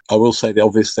 I will say the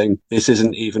obvious thing, this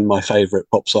isn't even my favourite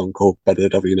pop song called Better the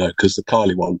Devil You Know, because the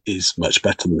Kylie one is much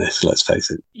better than this, let's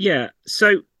face it. Yeah,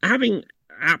 so having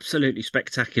absolutely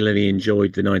spectacularly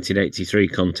enjoyed the 1983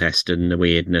 contest and the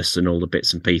weirdness and all the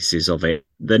bits and pieces of it,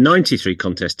 the 93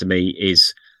 contest to me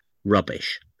is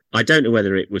rubbish. I don't know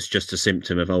whether it was just a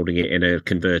symptom of holding it in a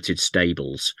converted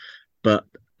stables, but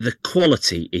the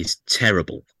quality is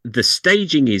terrible. The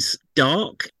staging is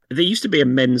dark. There used to be a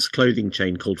men's clothing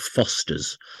chain called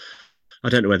Foster's. I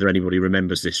don't know whether anybody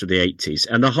remembers this from the 80s.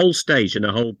 And the whole stage and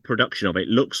the whole production of it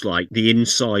looks like the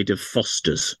inside of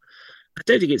Foster's. I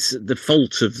don't think it's the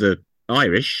fault of the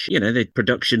Irish. You know, the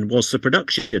production was the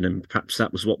production, and perhaps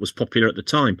that was what was popular at the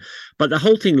time. But the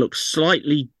whole thing looks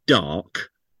slightly dark,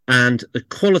 and the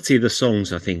quality of the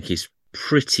songs, I think, is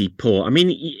pretty poor. I mean,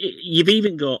 you've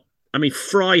even got,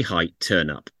 Freiheit turn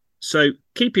up. So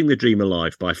Keeping the Dream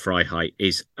Alive by Freiheit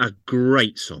is a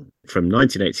great song from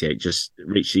 1988, just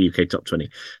reached the UK top 20.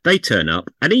 They turn up,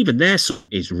 and even their song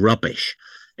is rubbish.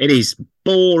 It is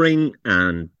boring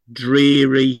and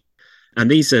dreary, and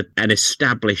these are an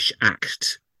established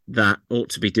act that ought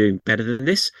to be doing better than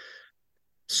this.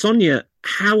 Sonia,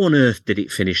 how on earth did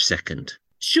it finish second?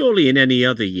 Surely in any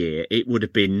other year it would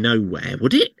have been nowhere,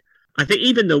 would it? I think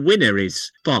even the winner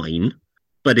is fine,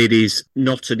 but it is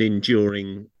not an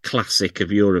enduring classic of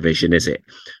Eurovision, is it?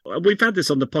 We've had this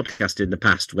on the podcast in the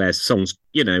past where songs,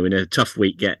 in a tough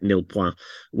week get nil point,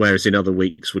 whereas in other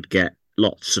weeks would get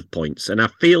lots of points. And I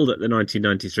feel that the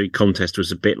 1993 contest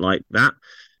was a bit like that.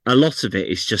 A lot of it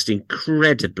is just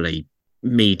incredibly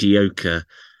mediocre.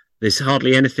 There's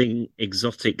hardly anything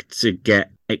exotic to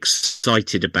get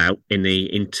excited about in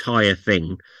the entire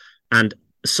thing. And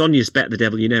Sonia's Better the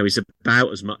Devil You Know is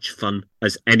about as much fun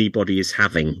as anybody is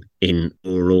having in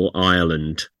rural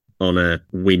Ireland on a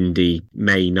windy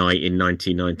May night in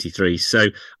 1993. So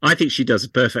I think she does a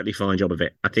perfectly fine job of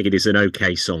it. I think it is an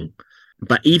okay song.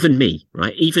 But even me,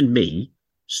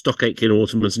 Stock Aitken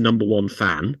Waterman's number one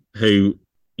fan, who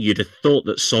you'd have thought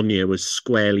that Sonia was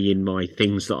squarely in my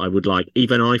things that I would like.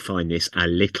 Even I find this a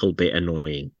little bit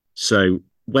annoying. So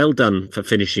well done for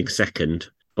finishing second.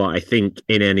 But I think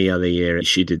in any other year,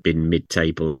 she'd have been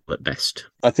mid-table at best.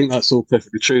 I think that's all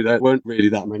perfectly true. There weren't really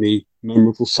that many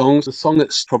memorable songs. The song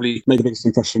that's probably made the biggest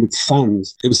impression with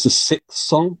fans, it was the sixth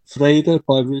song, Freda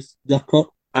by Ruth Jacob.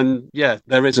 And yeah,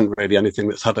 there isn't really anything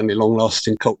that's had any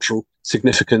long-lasting cultural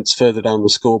significance further down the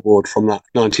scoreboard from that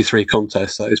 93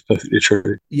 contest. That is perfectly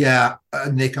true. Yeah,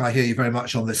 Nick, I hear you very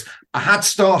much on this. I had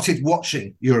started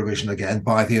watching Eurovision again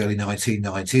by the early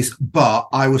 1990s, but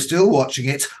I was still watching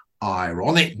it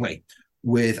ironically.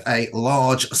 with a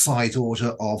large side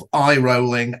order of eye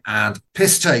rolling and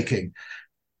piss taking.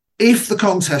 If the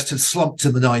contest had slumped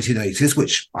in the 1980s,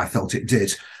 which I felt it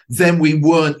did, then we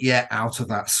weren't yet out of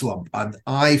that slump. And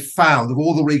I found, of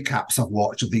all the recaps I've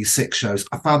watched of these 6 shows,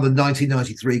 I found the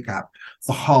 1993 cap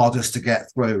the hardest to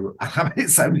get through. I mean,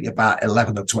 it's only about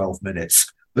 11 or 12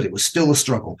 minutes, but it was still a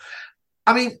struggle.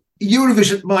 I mean,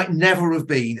 Eurovision might never have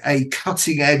been a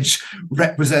cutting-edge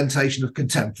representation of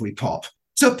contemporary pop,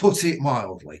 to put it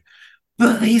mildly.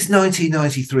 But these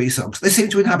 1993 songs, they seem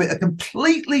to inhabit a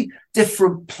completely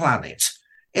different planet.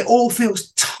 It all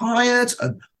feels tired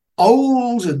and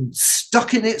old and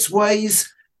stuck in its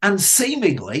ways and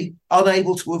seemingly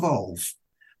unable to evolve.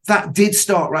 That did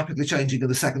start rapidly changing in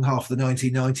the second half of the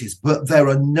 1990s, but there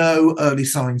are no early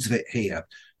signs of it here.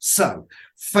 So,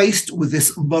 faced with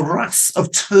this morass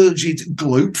of turgid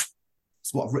gloop,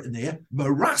 that's what I've written here,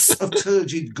 morass of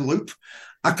turgid gloop,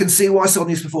 I can see why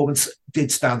Sonia's performance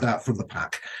did stand out from the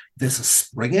pack. There's a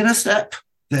spring in her step.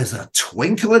 There's a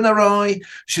twinkle in her eye.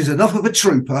 She's enough of a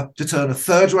trooper to turn a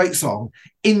third-rate song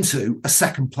into a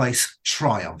second-place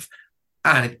triumph.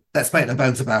 And let's make no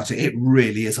bones about it, it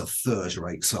really is a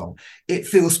third-rate song. It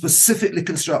feels specifically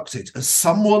constructed as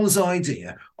someone's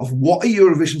idea of what a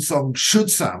Eurovision song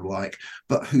should sound like,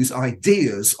 but whose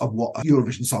ideas of what a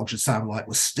Eurovision song should sound like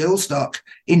were still stuck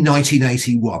in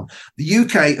 1981. The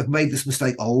UK have made this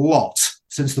mistake a lot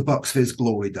since the Bucks Fizz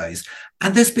glory days.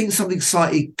 And there's been something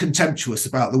slightly contemptuous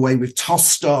about the way we've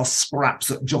tossed star scraps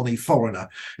at Johnny Foreigner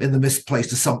in the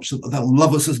misplaced assumption that they'll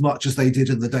love us as much as they did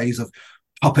in the days of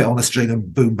Puppet on a String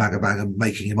and Boom Bang a Bang and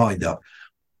Making Your Mind Up.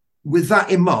 With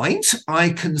that in mind, I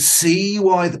can see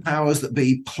why the powers that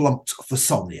be plumped for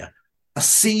Sonia. A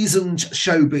seasoned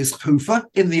showbiz hoofer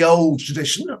in the old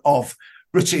tradition of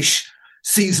British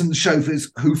seasoned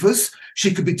showbiz hoofers.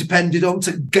 She could be depended on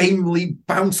to gamely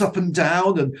bounce up and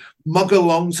down and mug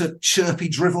along to chirpy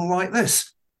drivel like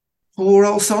this. Poor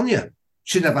old Sonia.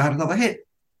 She never had another hit.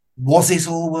 Was it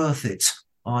all worth it?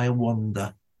 I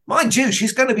wonder. Mind you,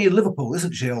 she's going to be in Liverpool,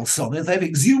 isn't she, old Sonia? They've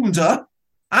exhumed her.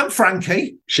 And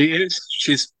Frankie. She is.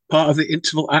 She's part of the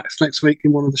interval acts next week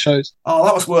in one of the shows. Oh,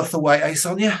 that was worth the wait, eh,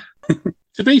 Sonia?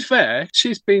 To be fair,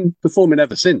 she's been performing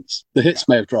ever since. The hits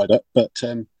may have dried up, but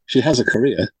she has a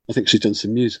career. I think she's done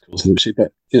some musicals, hasn't she?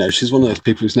 But, you know, she's one of those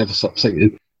people who's never stopped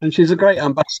singing. And she's a great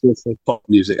ambassador for pop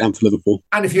music and for Liverpool.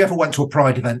 And if you ever went to a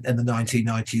Pride event in the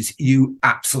 1990s, you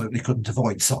absolutely couldn't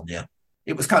avoid Sonia.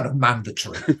 It was kind of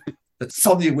mandatory that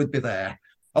Sonia would be there,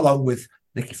 along with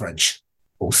Nicky French,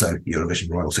 also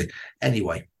Eurovision royalty.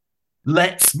 Anyway,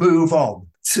 let's move on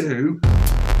to...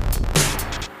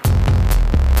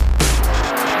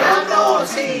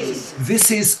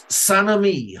 This is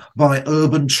Sanami by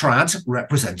Urban Trad,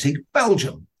 representing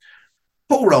Belgium.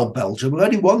 Poor old Belgium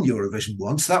only won Eurovision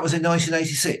once. That was in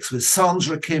 1986 with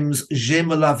Sandra Kim's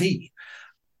J'aime la vie.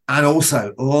 And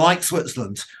also, like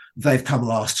Switzerland, they've come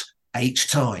last 8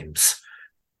 times.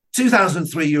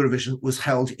 2003 Eurovision was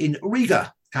held in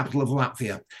Riga, capital of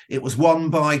Latvia. It was won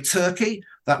by Turkey.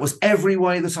 That was Every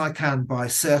Way That I Can by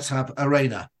Sertab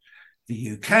Arena.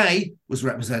 The UK was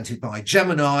represented by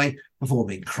Gemini,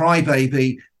 performing Cry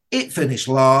Baby. It finished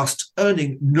last,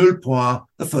 earning 0 points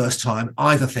the first time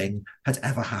either thing had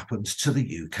ever happened to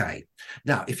the UK.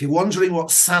 Now, if you're wondering what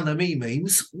Sanami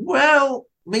means, well,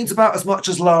 means about as much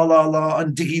as la la la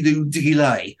and diggy doo diggy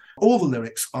lay. All the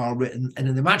lyrics are written in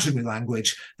an imaginary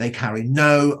language. They carry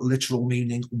no literal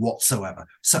meaning whatsoever.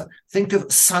 So think of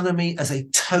Sanami as a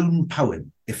tone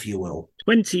poem, if you will.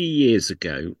 20 years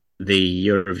ago, the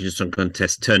Eurovision Song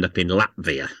Contest turned up in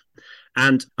Latvia.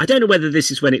 And I don't know whether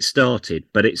this is when it started,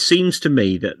 but it seems to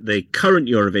me that the current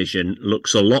Eurovision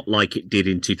looks a lot like it did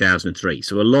in 2003.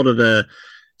 So a lot of the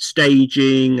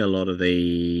staging, a lot of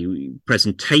the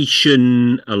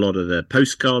presentation, a lot of the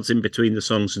postcards in between the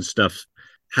songs and stuff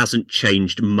hasn't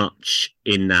changed much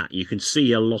in that. You can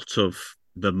see a lot of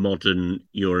the modern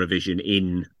Eurovision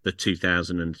in the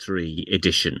 2003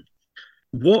 edition.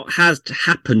 What has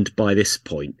happened by this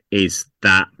point is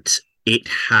that it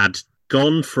had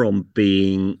gone from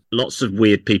being lots of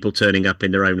weird people turning up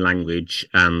in their own language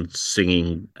and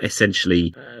singing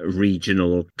essentially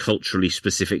regional or culturally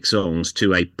specific songs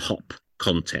to a pop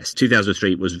contest.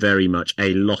 2003 was very much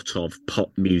a lot of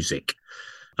pop music,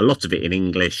 a lot of it in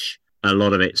English, a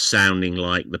lot of it sounding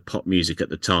like the pop music at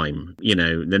the time. You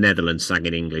know, the Netherlands sang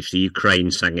in English, the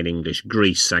Ukraine sang in English,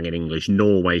 Greece sang in English,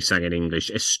 Norway sang in English,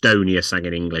 Estonia sang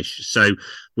in English. So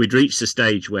we'd reached a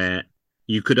stage where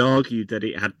you could argue that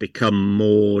it had become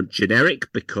more generic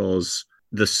because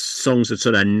the songs had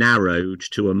sort of narrowed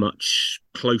to a much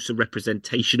closer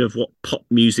representation of what pop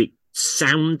music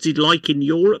sounded like in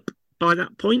Europe by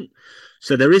that point.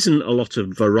 So there isn't a lot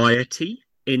of variety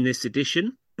in this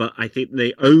edition, but I think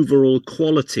the overall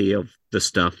quality of the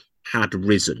stuff had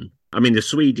risen. I mean, the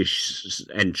Swedish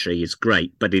entry is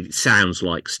great, but it sounds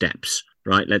like Steps,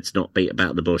 right? Let's not beat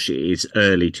about the bush. It is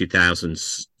early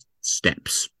 2000s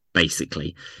Steps,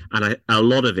 basically. And a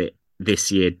lot of it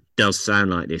this year does sound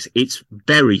like this. It's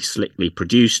very slickly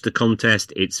produced, the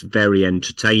contest. It's very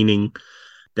entertaining.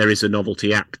 There is a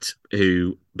novelty act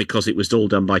who, because it was all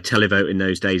done by televote in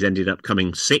those days, ended up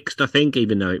coming sixth, I think,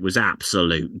 even though it was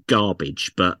absolute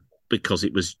garbage. But because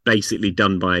it was basically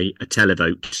done by a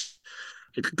televote.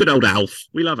 Good old Alf.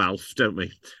 We love Alf, don't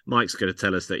we? Mike's going to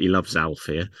tell us that he loves Alf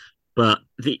here. But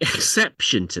the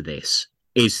exception to this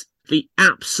is the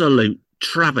absolute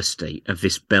travesty of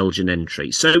this Belgian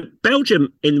entry. So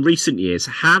Belgium in recent years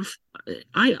have,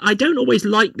 I don't always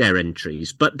like their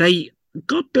entries, but they,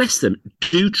 God bless them,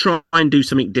 do try and do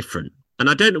something different. And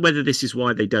I don't know whether this is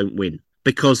why they don't win,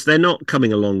 because they're not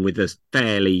coming along with a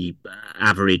fairly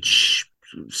average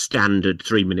standard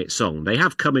 3-minute song. They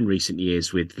have come in recent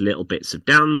years with little bits of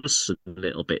dance and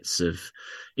little bits of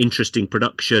interesting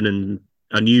production and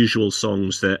unusual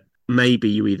songs that maybe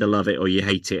you either love it or you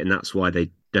hate it, and that's why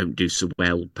they don't do so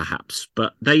well, perhaps.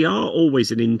 But they are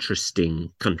always an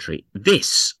interesting country.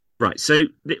 This, right, so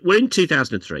we're in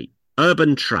 2003.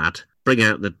 Urban Trad bring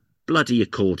out the bloody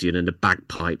accordion and the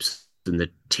bagpipes and the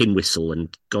tin whistle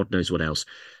and God knows what else.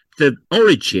 The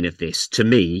origin of this, to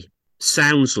me,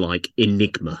 sounds like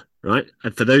Enigma, right?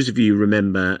 And for those of you who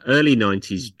remember early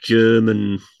 90s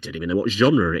German, I don't even know what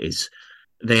genre it is.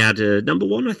 They had a number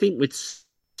one, I think, with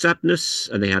Sadness,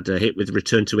 and they had a hit with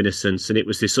Return to Innocence, and it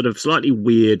was this sort of slightly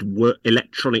weird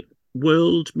electronic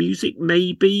world music,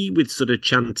 maybe, with sort of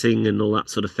chanting and all that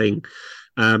sort of thing.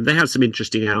 They had some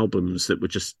interesting albums that were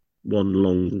just one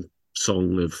long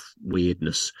song of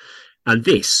weirdness. And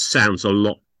this sounds a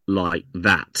lot like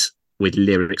that, with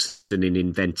lyrics in an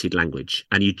invented language.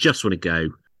 And you just want to go,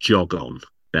 jog on,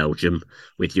 Belgium,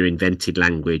 with your invented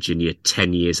language and your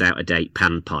 10 years out of date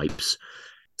panpipes.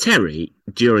 Terry,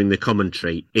 during the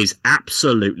commentary, is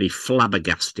absolutely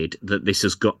flabbergasted that this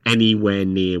has got anywhere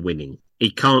near winning.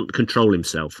 He can't control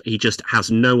himself. He just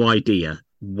has no idea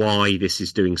why this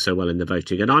is doing so well in the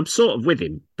voting. And I'm sort of with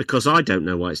him, because I don't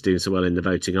know why it's doing so well in the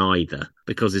voting either,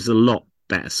 because there's a lot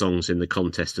better songs in the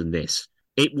contest than this.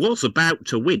 It was about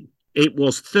to win. It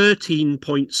was 13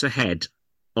 points ahead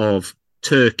of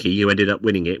Turkey, who ended up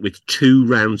winning it with 2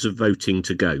 rounds of voting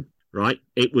to go, right?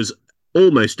 It was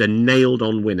almost a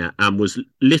nailed-on winner and was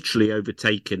literally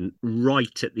overtaken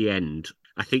right at the end.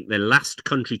 I think the last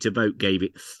country to vote gave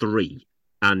it 3,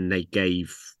 and they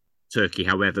gave Turkey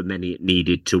however many it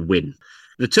needed to win.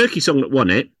 The Turkey song that won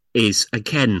it is,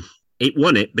 again, it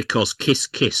won it because Kiss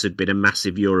Kiss had been a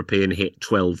massive European hit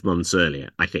 12 months earlier,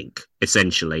 I think,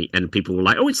 essentially. And people were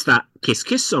like, oh, it's that Kiss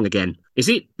Kiss song again. Is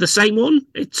it the same one?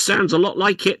 It sounds a lot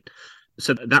like it.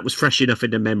 So that was fresh enough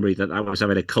in the memory that I was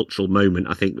having a cultural moment,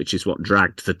 I think, which is what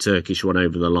dragged the Turkish one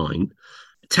over the line.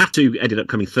 Tattoo ended up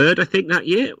coming third, I think, that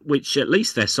year, which at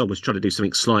least their song was trying to do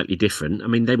something slightly different. I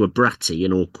mean, they were bratty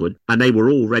and awkward, and they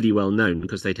were already well known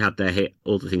because they'd had their hit,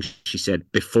 All the Things She Said,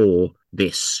 before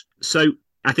this. So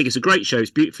I think it's a great show.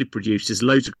 It's beautifully produced. There's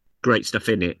loads of great stuff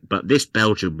in it, but this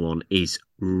Belgian one is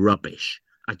rubbish.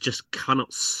 I just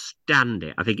cannot stand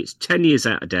it. I think it's 10 years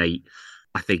out of date.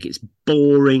 I think it's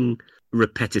boring,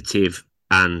 repetitive,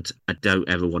 and I don't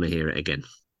ever want to hear it again.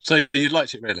 So you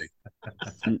liked it, really?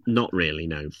 Not really,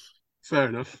 no. Fair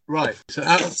enough. Right. So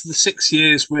out of the 6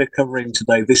 years we're covering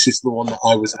today, this is the one that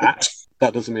I was at.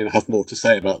 That doesn't mean I have more to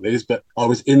say about these, but I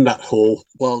was in that hall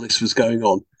while this was going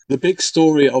on. The big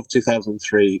story of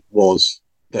 2003 was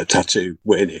that Tattoo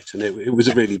were in it, and it was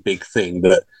a really big thing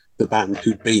that the band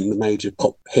who'd been the major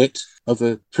pop hit of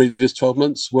the previous 12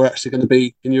 months were actually going to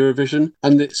be in Eurovision.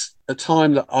 And it's a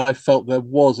time that I felt there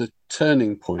was a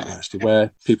turning point, actually,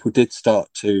 where people did start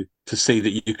to see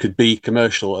that you could be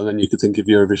commercial and then you could think of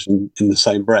Eurovision in the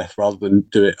same breath rather than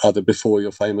do it either before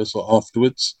you're famous or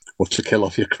afterwards, or to kill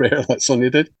off your career like Sonia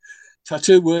did.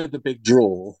 Tattoo were the big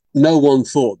draw. No one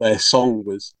thought their song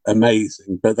was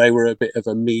amazing, but they were a bit of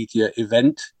a media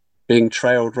event, being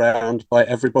trailed round by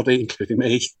everybody, including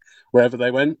me, wherever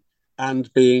they went,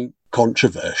 and being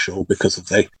controversial because of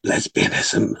the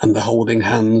lesbianism and the holding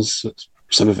hands.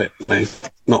 Some of it may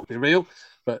not be real,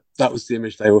 but that was the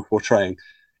image they were portraying.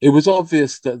 It was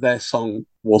obvious that their song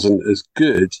wasn't as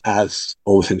good as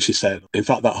All the Things She Said. In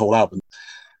fact, that whole album.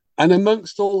 And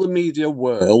amongst all the media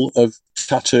whirl of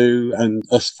Tattoo and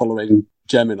us following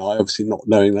Gemini, obviously not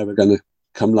knowing they were going to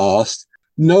come last,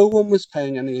 no one was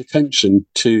paying any attention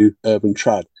to Urban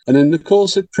Trad. And in the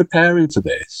course of preparing for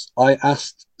this, I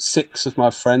asked 6 of my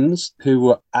friends who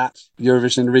were at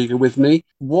Eurovision Riga with me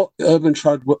what Urban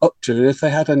Trad were up to and if they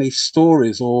had any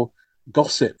stories or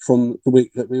gossip from the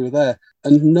week that we were there.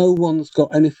 And no one's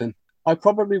got anything. I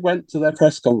probably went to their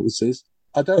press conferences.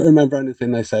 I don't remember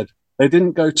anything they said. They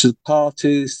didn't go to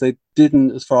parties. They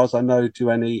didn't, as far as I know, do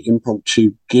any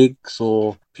impromptu gigs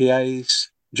or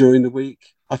PAs during the week.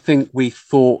 I think we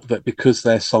thought that because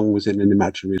their song was in an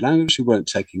imaginary language, we weren't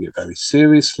taking it very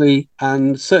seriously.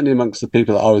 And certainly amongst the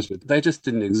people that I was with, they just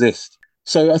didn't exist.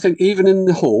 So I think even in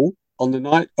the hall on the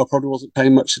night, I probably wasn't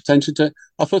paying much attention to it.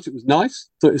 I thought it was nice.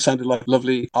 Thought it sounded like a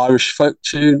lovely Irish folk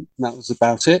tune. And that was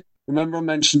about it. Remember I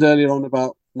mentioned earlier on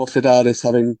about Mofidadis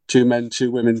having 2 men,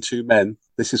 2 women, 2 men.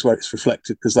 This is where it's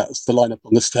reflected because that's the lineup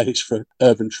on the stage for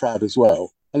Urban Trad as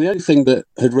well. And the only thing that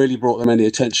had really brought them any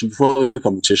attention before the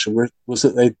competition was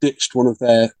that they ditched one of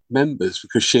their members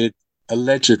because she had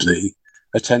allegedly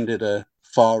attended a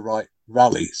far-right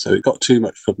rally. So it got too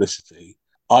much publicity.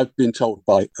 I've been told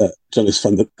by a journalist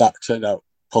friend that turned out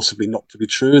possibly not to be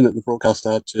true and that the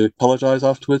broadcaster had to apologise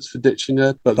afterwards for ditching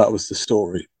her, but that was the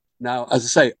story. Now, as I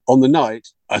say, on the night,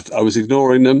 I was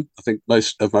ignoring them. I think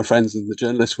most of my friends and the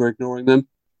journalists were ignoring them.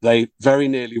 They very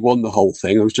nearly won the whole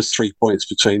thing. It was just 3 points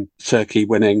between Turkey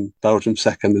winning, Belgium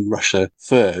second and Russia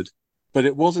third. But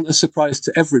it wasn't a surprise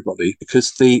to everybody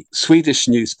because the Swedish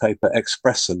newspaper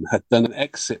Expressen had done an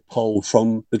exit poll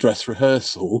from the dress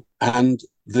rehearsal and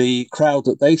the crowd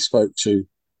that they spoke to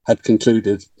had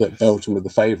concluded that Belgium were the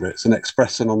favourites, and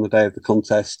Expressen on the day of the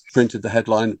contest printed the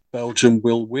headline, "Belgium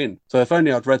will win." So if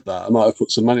only I'd read that, I might have put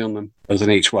some money on them, as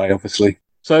in each way, obviously.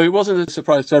 So it wasn't a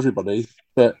surprise to everybody,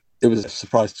 but it was a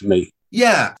surprise to me.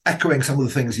 Yeah, echoing some of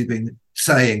the things you've been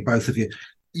saying, both of you.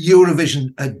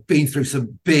 Eurovision had been through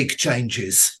some big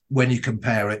changes when you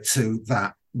compare it to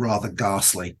that rather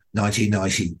ghastly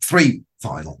 1993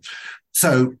 final.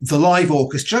 So the live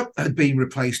orchestra had been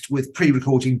replaced with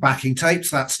pre-recording backing tapes.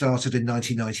 That started in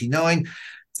 1999.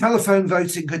 Telephone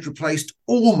voting had replaced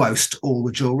almost all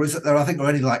the juries. I think there are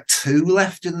only like 2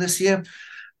 left in this year.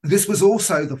 This was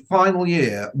also the final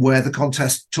year where the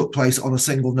contest took place on a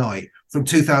single night. From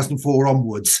 2004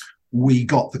 onwards, we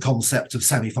got the concept of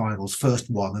semi-finals, first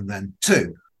 1 and then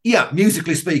 2. Yeah,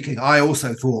 musically speaking, I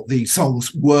also thought the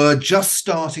songs were just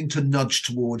starting to nudge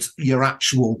towards your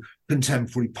actual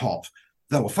contemporary pop.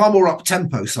 There were far more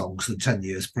up-tempo songs than 10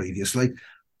 years previously,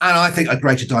 and I think a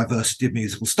greater diversity of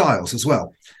musical styles as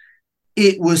well.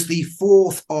 It was the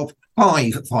 4th of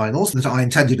 5 finals that I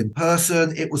attended in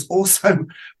person. It was also,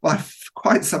 by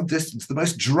quite some distance, the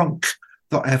most drunk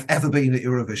that I have ever been at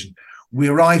Eurovision. We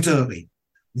arrived early.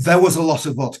 There was a lot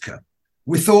of vodka.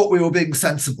 We thought we were being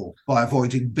sensible by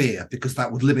avoiding beer because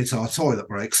that would limit our toilet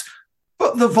breaks,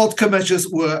 but the vodka measures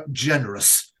were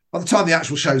generous. By the time the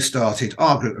actual show started,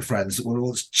 our group of friends were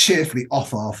all cheerfully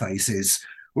off our faces.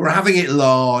 We were having it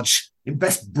large, in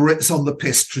best Brits on the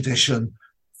piss tradition.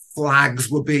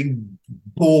 Flags were being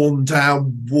borne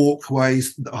down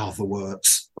walkways. Oh, the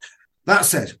works. That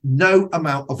said, no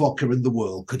amount of vodka in the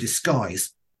world could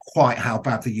disguise quite how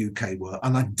bad the UK were.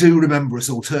 And I do remember us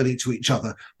all turning to each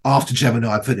other after Gem and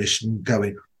I had finished and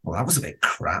going, well, that was a bit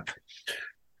crap.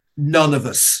 None of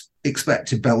us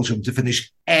expected Belgium to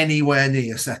finish anywhere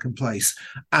near second place.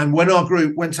 And when our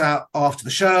group went out after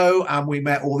the show and we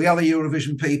met all the other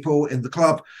Eurovision people in the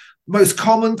club, most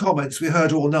common comments we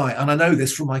heard all night, and I know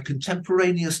this from my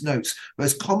contemporaneous notes,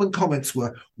 most common comments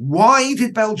were, why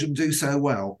did Belgium do so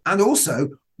well? And also,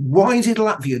 why did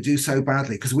Latvia do so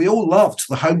badly? Because we all loved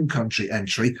the home country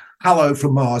entry, Hello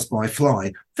from Mars by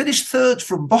Fly, finished 3rd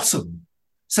from bottom.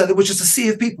 So there was just a sea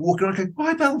of people walking around going,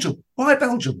 why Belgium? Why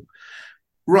Belgium?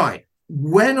 Right.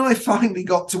 When I finally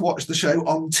got to watch the show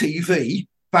on TV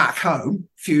back home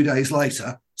a few days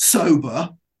later, sober,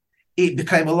 it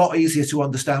became a lot easier to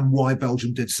understand why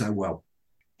Belgium did so well.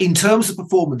 In terms of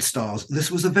performance styles, this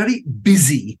was a very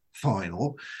busy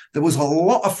final. There was a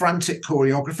lot of frantic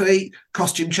choreography,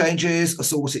 costume changes,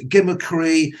 assorted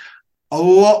gimmickry. A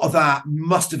lot of that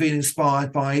must have been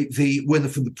inspired by the winner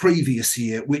from the previous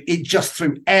year. It just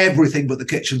threw everything but the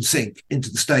kitchen sink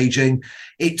into the staging.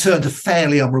 It turned a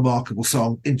fairly unremarkable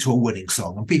song into a winning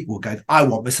song. And people were going, I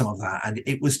want me some of that. And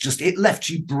it was just, it left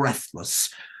you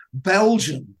breathless.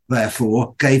 Belgium,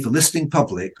 therefore, gave the listening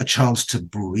public a chance to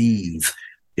breathe.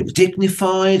 It was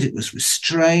dignified, it was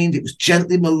restrained, it was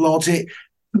gently melodic,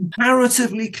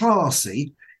 comparatively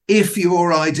classy, if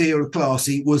your idea of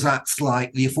classy was acts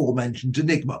like the aforementioned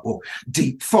Enigma or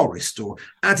Deep Forest or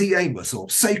Addy Amos or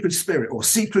Sacred Spirit or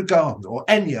Secret Garden or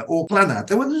Enya or Planad.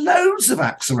 There were loads of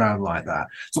acts around like that.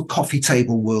 So coffee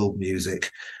table world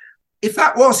music. If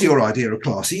that was your idea of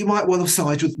classy, you might well have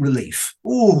sided with Relief.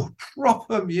 Oh,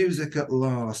 proper music at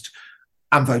last,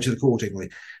 and voted accordingly.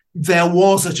 There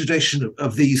was a tradition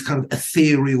of these kind of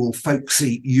ethereal,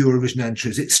 folksy Eurovision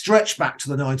entries. It stretched back to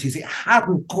the 90s. It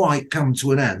hadn't quite come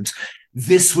to an end.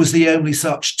 This was the only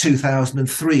such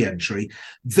 2003 entry.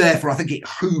 Therefore, I think it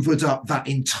hoovered up that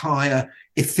entire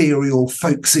ethereal,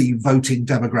 folksy voting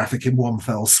demographic in one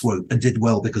fell swoop and did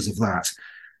well because of that.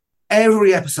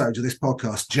 Every episode of this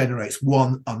podcast generates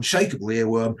one unshakable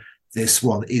earworm. This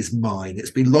one is mine.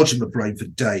 It's been lodged in my brain for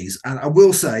days. And I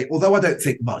will say, although I don't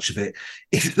think much of it,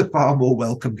 it's the far more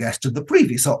welcome guest than the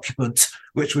previous occupant,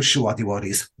 which was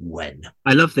Shawadiwadi's When.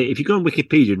 I love that. If you go on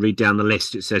Wikipedia and read down the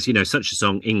list, it says, such a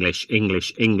song, English,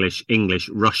 English, English, English,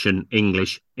 Russian,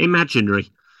 English, imaginary,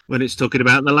 when it's talking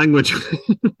about the language.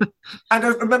 And I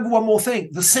remember one more thing.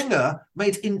 The singer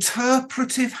made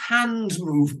interpretive hand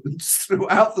movements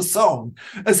throughout the song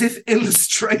as if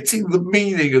illustrating the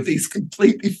meaning of these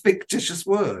completely fictitious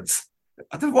words.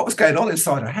 I don't know what was going on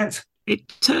inside her head. It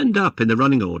turned up in the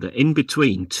running order in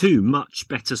between two much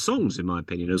better songs, in my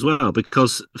opinion, as well,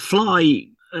 because Fly,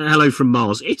 Hello from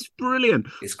Mars, it's brilliant.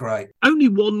 It's great. Only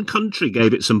one country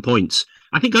gave it some points.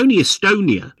 I think only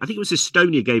Estonia. I think it was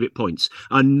Estonia gave it points,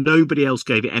 and nobody else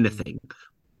gave it anything,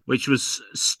 which was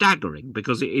staggering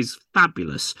because it is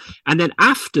fabulous. And then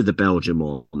after the Belgium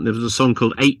one, there was a song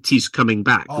called 80s Coming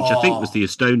Back, which I think was the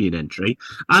Estonian entry.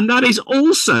 And that is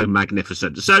also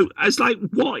magnificent. So it's like,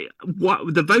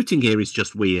 what the voting here is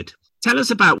just weird. Tell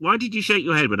us about, why did you shake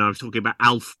your head when I was talking about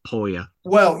Alf Poyer?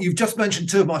 Well, you've just mentioned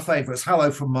two of my favourites, Hello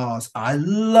from Mars. I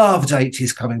loved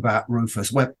 80s Coming Back,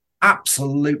 Rufus. Went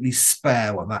absolutely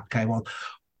spare when that came on.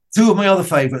 Two of my other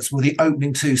favourites were the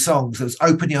opening two songs. There was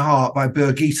Open Your Heart by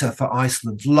Birgitta for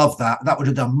Iceland. Love that. That would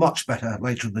have done much better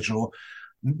later in the draw.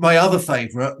 My other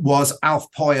favourite was Alf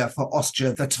Poyer for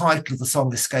Austria. The title of the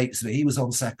song escapes me. He was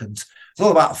on second. It's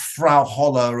all about Frau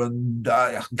Holler and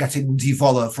getting Die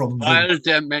Wolle from... Weil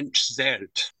der Mensch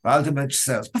zählt. Weil der Mensch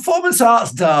zählt. Performance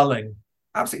arts, darling.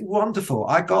 Absolutely wonderful.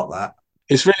 I got that.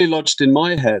 It's really lodged in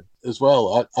my head as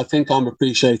well. I think I'm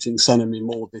appreciating Son of Me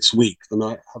more this week than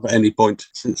I have at any point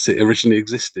since it originally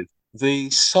existed. The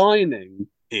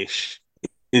signing-ish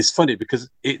is funny because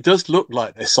it does look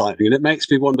like they're signing, and it makes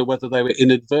me wonder whether they were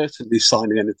inadvertently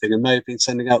signing anything and may have been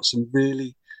sending out some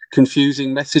really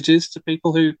confusing messages to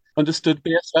people who understood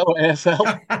BSL or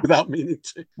ASL without meaning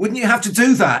to. Wouldn't you have to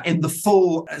do that in the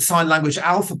full sign language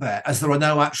alphabet as there are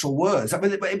no actual words? I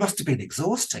mean, it must have been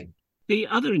exhausting. The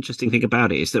other interesting thing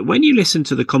about it is that when you listen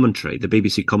to the commentary, the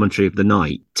BBC commentary of the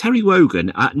night, Terry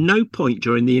Wogan at no point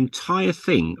during the entire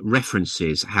thing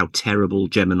references how terrible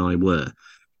Gemini were.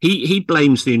 He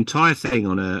blames the entire thing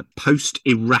on a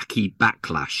post-Iraqi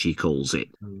backlash, he calls it.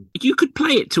 You could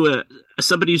play it to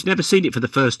somebody who's never seen it for the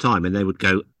first time and they would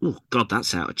go, oh, God,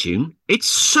 that's out of tune. It's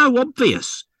so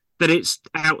obvious that it's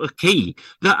out of key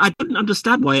that I didn't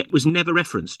understand why it was never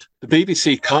referenced. The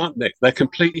BBC can't, Nick. They're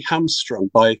completely hamstrung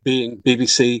by being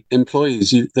BBC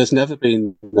employees. There's never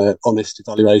been honest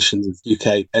evaluations of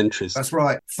UK entries. That's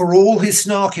right. For all his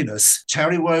snarkiness,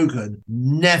 Terry Wogan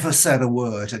never said a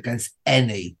word against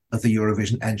any of the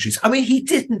Eurovision entries. I mean, he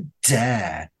didn't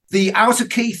dare. The out of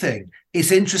key thing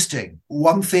is interesting.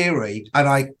 One theory, and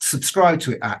I subscribe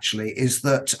to it actually, is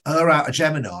that her out of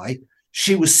Gemini,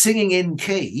 she was singing in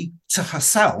key to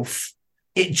herself.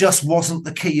 It just wasn't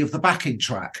the key of the backing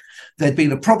track. There'd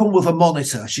been a problem with a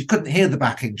monitor. She couldn't hear the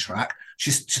backing track.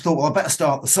 She thought, well, I better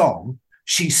start the song.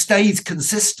 She stayed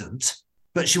consistent,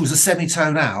 but she was a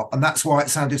semitone out, and that's why it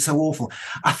sounded so awful.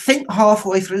 I think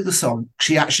halfway through the song,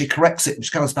 she actually corrects it and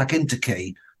she comes back into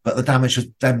key, but the damage has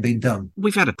then been done.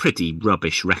 We've had a pretty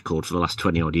rubbish record for the last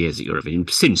 20-odd years at Eurovision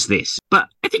since this, but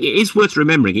I think it is worth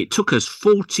remembering it took us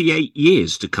 48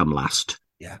 years to come last.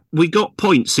 Yeah. We got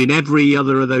points in every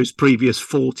other of those previous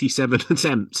 47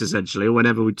 attempts, essentially, or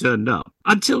whenever we turned up.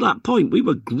 Until that point, we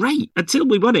were great. Until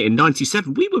we won it in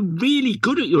 97, we were really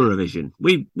good at Eurovision.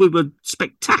 We were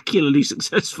spectacularly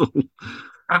successful.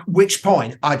 At which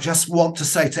point, I just want to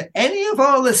say to any of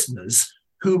our listeners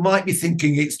who might be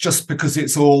thinking it's just because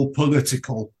it's all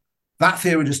political, that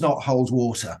theory does not hold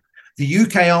water. The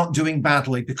UK aren't doing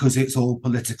badly because it's all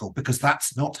political, because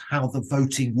that's not how the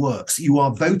voting works. You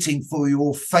are voting for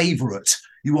your favourite.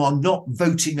 You are not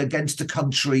voting against a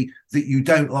country that you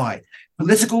don't like.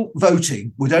 Political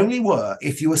voting would only work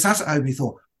if you were sat at home and you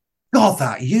thought, God,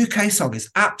 that UK song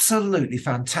is absolutely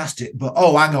fantastic, but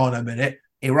oh, hang on a minute,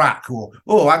 Iraq, or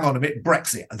oh, hang on a minute,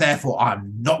 Brexit, therefore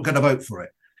I'm not going to vote for it.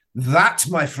 That,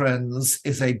 my friends,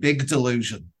 is a big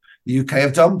delusion. The UK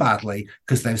have done badly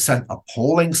because they've sent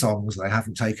appalling songs. They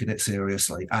haven't taken it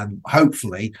seriously. And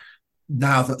hopefully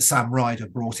now that Sam Ryder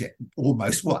brought it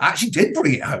actually did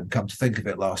bring it home, come to think of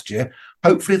it, last year,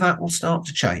 hopefully that will start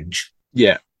to change.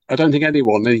 Yeah. I don't think any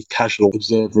casual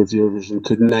observer of Eurovision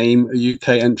could name a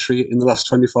UK entry in the last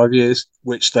 25 years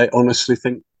which they honestly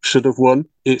think should have won.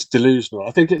 It's delusional.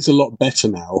 I think it's a lot better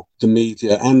now. The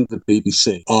media and the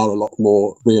BBC are a lot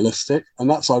more realistic. And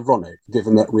that's ironic,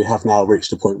 given that we have now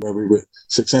reached a point where we were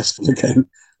successful again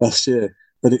last year.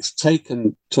 But it's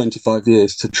taken 25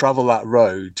 years to travel that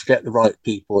road, to get the right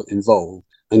people involved,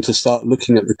 and to start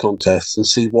looking at the contests and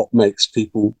see what makes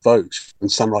people vote.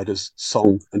 And Sam Ryder's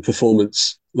song and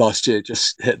performance last year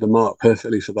just hit the mark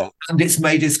perfectly for that. And it's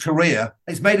made his career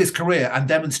and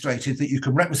demonstrated that you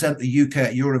can represent the UK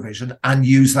at Eurovision and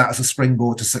use that as a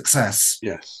springboard to success.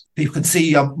 Yes. People can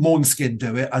see Måneskin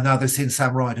do it, and now they've seen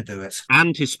Sam Ryder do it.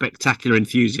 And his spectacular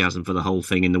enthusiasm for the whole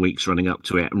thing in the weeks running up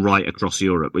to it, right across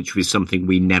Europe, which was something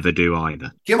we never do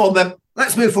either. Come on then,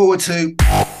 let's move forward to...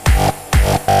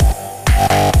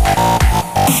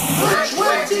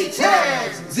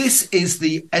 2010. This is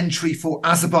the entry for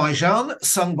Azerbaijan,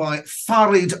 sung by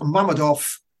Farid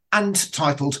Mamadov and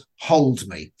titled Hold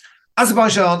Me.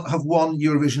 Azerbaijan have won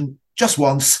Eurovision just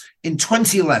once in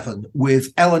 2011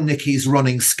 with Ellen Nicky's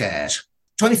Running Scared.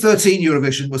 2013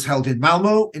 Eurovision was held in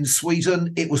Malmö in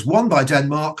Sweden. It was won by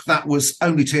Denmark. That was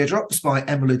Only Teardrops by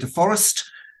Emily de Forest.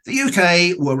 The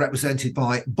UK were represented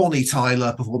by Bonnie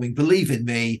Tyler performing Believe in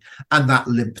Me, and that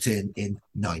limped in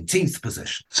 19th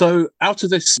position. So out of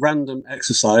this random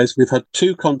exercise, we've had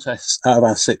 2 contests out of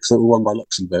our 6 that were won by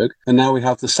Luxembourg, and now we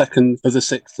have the second of the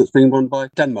 6 that's been won by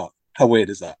Denmark. How weird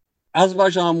is that?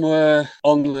 Azerbaijan were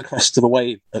on the crest of the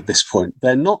wave at this point.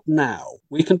 They're not now.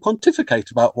 We can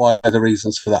pontificate about why the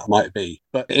reasons for that might be.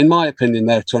 But in my opinion,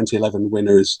 their 2011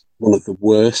 winner is one of the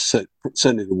worst,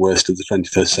 certainly the worst of the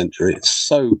 21st century. It's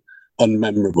so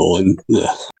unmemorable.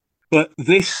 But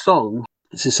this song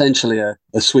is essentially a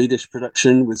Swedish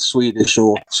production with Swedish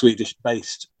or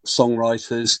Swedish-based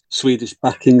songwriters, Swedish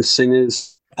backing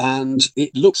singers. And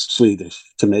it looks Swedish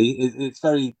to me. It's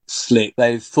very slick.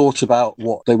 They've thought about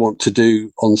what they want to do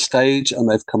on stage, and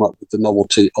they've come up with the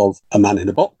novelty of a man in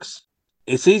a box.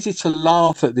 It's easy to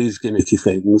laugh at these gimmicky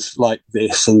things like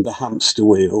this and the hamster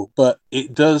wheel, but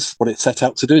it does what it set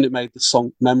out to do, and it made the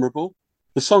song memorable.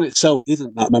 The song itself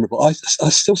isn't that memorable. I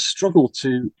still struggle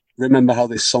to remember how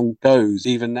this song goes,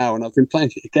 even now, and I've been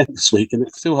playing it again this week, and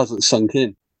it still hasn't sunk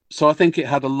in. So I think it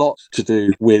had a lot to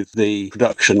do with the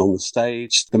production on the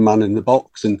stage, the man in the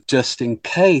box, and just in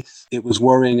case it was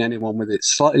worrying anyone with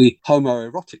its slightly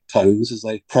homoerotic tones as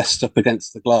they pressed up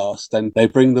against the glass, then they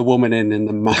bring the woman in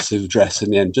the massive dress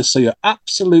in the end, just so you're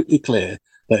absolutely clear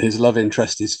that his love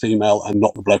interest is female and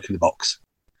not the bloke in the box.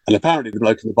 And apparently the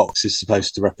bloke in the box is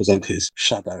supposed to represent his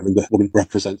shadow, and the woman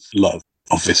represents love,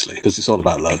 obviously, because it's all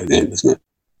about love in the end, isn't it?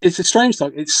 It's a strange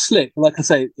song. It's slick. Like I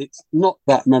say, it's not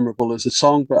that memorable as a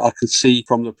song, but I can see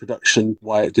from the production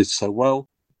why it did so well.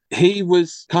 He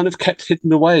was kind of kept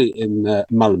hidden away in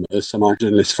Malmö, so my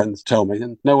journalist friends tell me,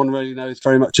 and no one really knows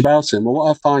very much about him. Well, what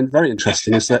I find very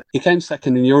interesting is that he came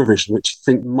second in Eurovision, which I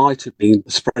think might have been a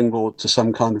springboard to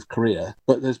some kind of career,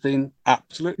 but there's been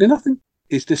absolutely nothing.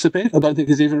 He's disappeared. I don't think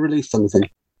he's even released anything.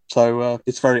 So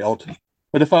it's very odd.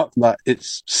 But apart from that,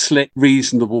 it's slick,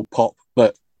 reasonable pop,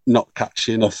 but not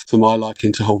catchy enough for my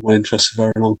liking to hold my interest for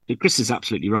very long. Chris is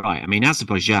absolutely right. I mean,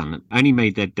 Azerbaijan only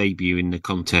made their debut in the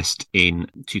contest in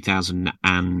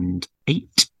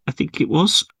 2008, I think it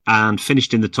was, and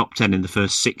finished in the top 10 in the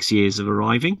first 6 years of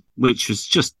arriving, which was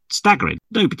just staggering.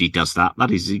 Nobody does that.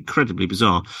 That is incredibly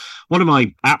bizarre. One of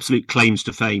my absolute claims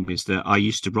to fame is that I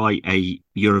used to write a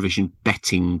Eurovision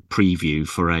betting preview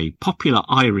for a popular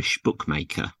Irish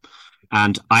bookmaker.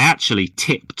 And I actually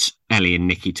tipped Ellie and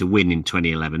Nikki to win in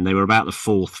 2011. They were about the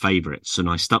 4th favourites, and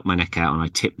I stuck my neck out and I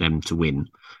tipped them to win.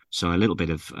 So a little bit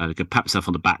of, I could pat myself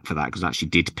on the back for that, because I actually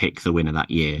did pick the winner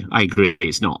that year. I agree,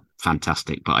 it's not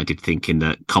fantastic, but I did think in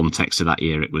the context of that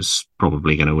year, it was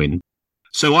probably going to win.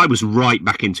 So I was right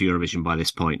back into Eurovision by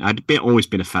this point. Always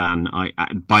been a fan.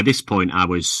 By this point, I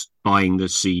was buying the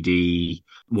CD,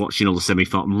 watching all the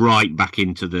semi-final, right back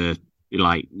into the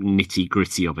nitty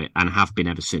gritty of it, and have been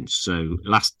ever since. So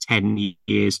last 10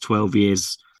 years, 12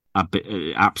 years, I've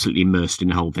been absolutely immersed in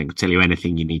the whole thing. I'll tell you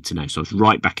anything you need to know. So I was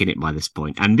right back in it by this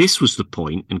point. And this was the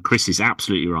point, and Chris is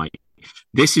absolutely right.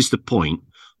 This is the point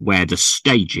where the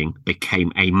staging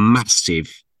became a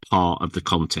massive part of the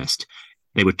contest.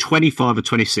 They were 25 or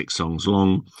 26 songs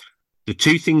long. The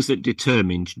 2 things that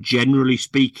determined, generally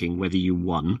speaking, whether you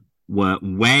won were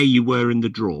where you were in the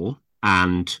draw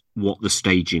and what the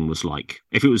staging was like.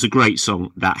 If it was a great song,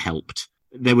 that helped.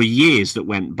 there were years that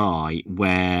went by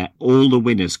where all the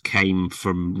winners came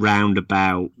from round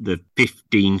about the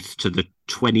 15th to the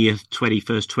 20th,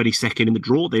 21st, 22nd in the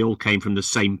draw. They all came from the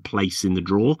same place in the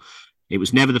draw. It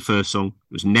was never the first song.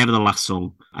 It was never the last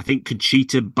song. I think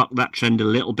Conchita bucked that trend a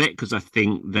little bit because I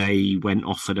think they went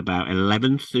off at about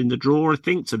 11th in the draw, I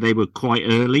think. So they were quite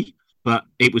early. But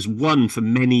it was won for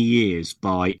many years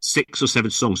by 6 or 7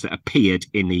 songs that appeared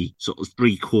in the sort of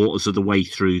 3/4 of the way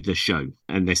through the show.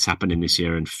 And this happened in this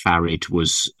year, and Farid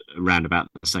was around about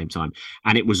the same time.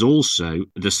 And it was also,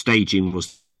 the staging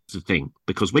was the thing,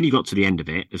 because when you got to the end of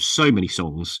it, there's so many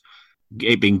songs,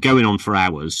 it'd been going on for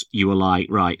hours. You were like,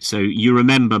 right, so you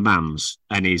remember Mams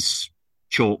and his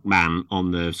chalk man on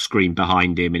the screen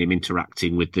behind him and him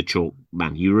interacting with the chalk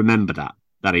man. You remember that.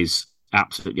 That is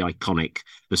absolutely iconic,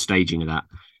 the staging of that.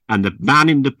 And the man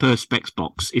in the Perspex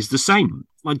box is the same.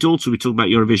 My daughter, we talk about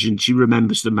Eurovision, she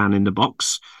remembers the man in the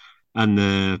box and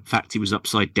the fact he was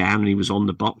upside down and he was on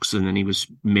the box and then he was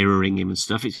mirroring him and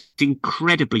stuff. It's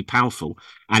incredibly powerful.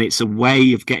 And it's a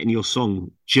way of getting your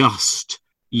song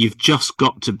you've just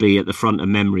got to be at the front of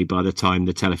memory by the time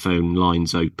the telephone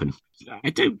lines open. I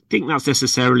don't think that's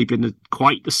necessarily been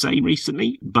quite the same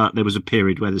recently, but there was a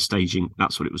period where the staging,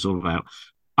 that's what it was all about.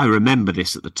 I remember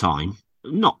this at the time,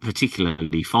 not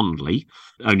particularly fondly.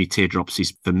 Only Teardrops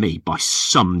is, for me, by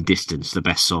some distance, the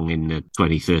best song in the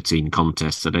 2013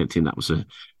 contest. I don't think that was a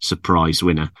surprise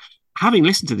winner. Having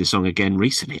listened to this song again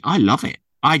recently, I love it.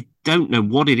 I don't know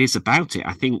what it is about it.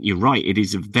 I think you're right. It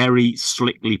is a very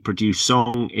slickly produced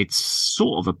song. It's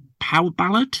sort of a power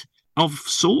ballad of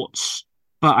sorts.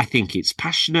 But I think it's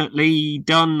passionately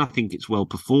done. I think it's well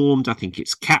performed. I think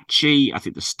it's catchy. I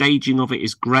think the staging of it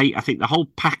is great. I think the whole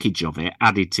package of it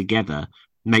added together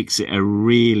makes it a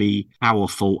really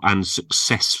powerful and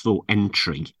successful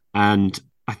entry. And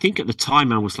I think at the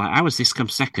time I was like, how has this come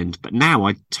second? But now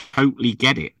I totally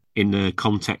get it in the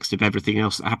context of everything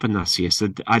else that happened last year. So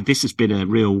this has been a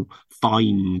real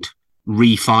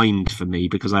refined for me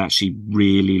because I actually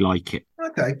really like it.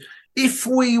 Okay. If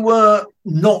we were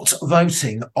not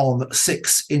voting on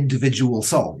 6 individual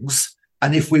songs,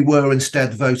 and if we were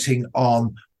instead voting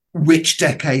on which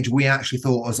decade we actually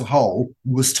thought as a whole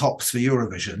was tops for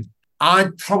Eurovision,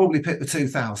 I'd probably pick the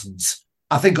 2000s.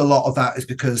 I think a lot of that is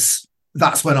because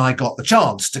that's when I got the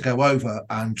chance to go over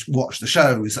and watch the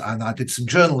shows, and I did some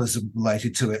journalism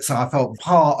related to it. So I felt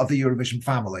part of the Eurovision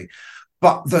family.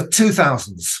 But the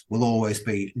 2000s will always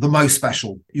be the most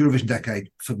special Eurovision decade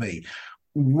for me.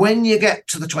 When you get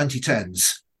to the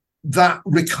 2010s, that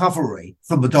recovery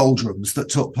from the doldrums that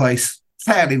took place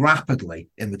fairly rapidly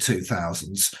in the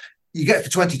 2000s, you get to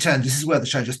 2010, this is where the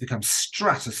show just becomes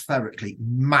stratospherically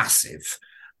massive.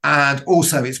 And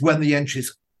also it's when the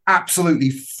entries absolutely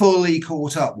fully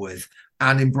caught up with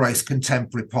and embraced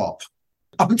contemporary pop.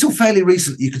 Up until fairly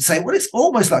recently, you could say, well, it's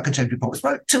almost like contemporary pop. It's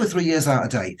about 2 or 3 years out of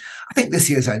date. I think this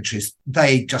year's entries,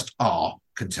 they just are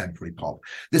contemporary pop.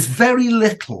 There's very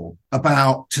little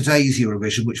about today's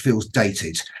Eurovision which feels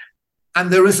dated.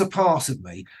 And there is a part of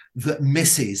me that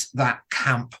misses that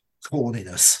camp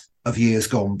corniness of years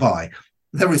gone by.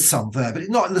 There is some there, but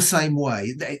not in the same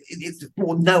way. It's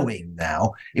more knowing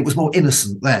now. It was more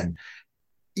innocent then.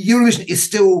 Eurovision is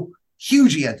still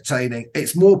hugely entertaining.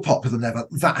 It's more popular than ever.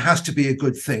 That has to be a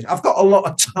good thing. I've got a lot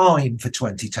of time for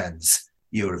 2010's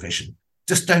Eurovision.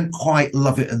 Just don't quite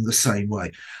love it in the same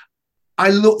way. I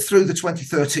looked through the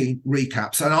 2013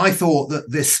 recaps and I thought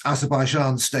that this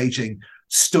Azerbaijan staging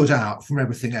stood out from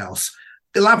everything else.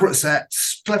 Elaborate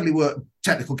sets, cleverly worked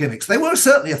technical gimmicks. They were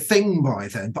certainly a thing by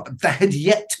then, but they had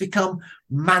yet to become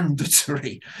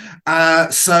mandatory.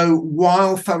 So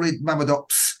while Farid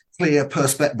Mammadov's clear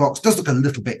Perspex box does look a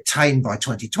little bit tame by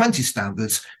 2020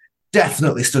 standards,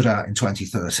 definitely stood out in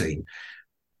 2013.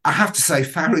 I have to say,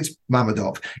 Farid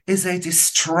Mammadov is a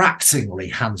distractingly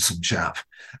handsome chap.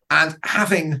 And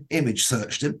having image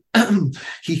searched him,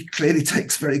 he clearly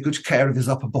takes very good care of his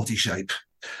upper body shape.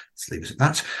 Let's leave it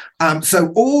at that.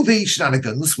 So all the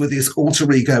shenanigans with his alter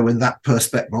ego in that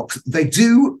Perspex box, they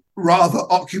do rather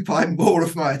occupy more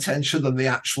of my attention than the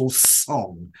actual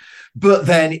song. But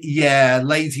then, yeah,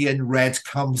 Lady in Red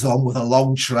comes on with a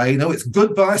long train. Oh, it's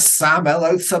goodbye, Sam,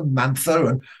 hello, Samantha,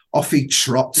 and off he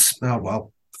trots. Oh,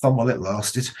 well, fun while it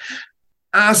lasted.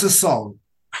 As a song,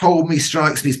 Hold Me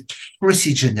strikes me as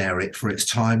pretty generic for its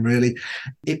time, really.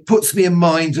 It puts me in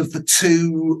mind of the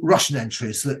 2 Russian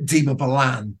entries that Dima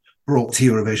Bilan brought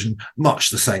to Eurovision, much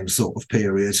the same sort of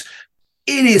period.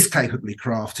 It is capably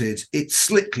crafted. It's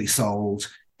slickly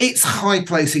sold. Its high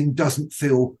placing doesn't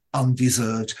feel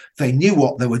undeserved. They knew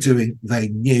what they were doing. They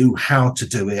knew how to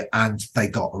do it, and they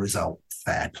got a result.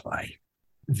 Fair play.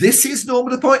 This is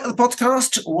normally the point of the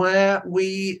podcast where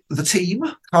we, the team,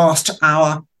 cast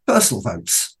our personal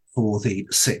votes for the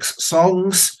 6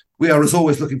 songs. We are, as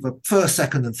always, looking for first,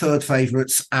 second, and third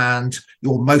favourites, and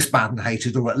your most bad and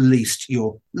hated, or at least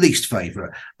your least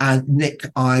favourite. And Nick,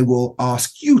 I will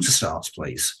ask you to start,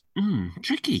 please.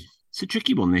 Tricky. It's a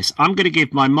tricky one, this. I'm going to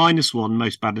give my -1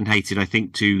 most bad and hated, I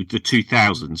think, to the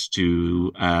 2000s,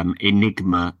 to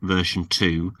Enigma version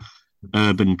 2.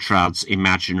 Urban Trad's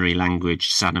Imaginary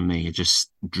Language, Sanami, are just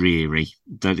dreary.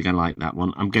 Don't think I like that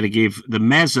one. I'm going to give the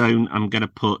Maison, I'm going to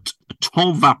put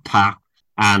T'en vas pas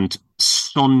and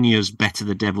Sonia's Better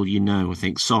the Devil You Know, I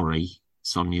think. Sorry,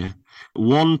 Sonia.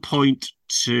 1 point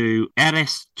to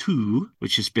RS2,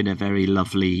 which has been a very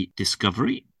lovely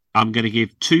discovery. I'm going to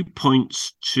give 2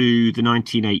 points to the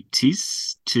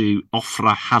 1980s, to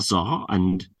Ofra Hazard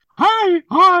and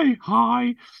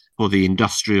Hi, for the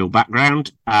industrial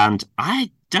background. And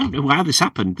I don't know how this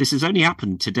happened. This has only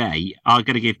happened today. I'm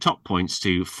going to give top points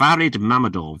to Farid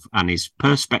Mamadov and his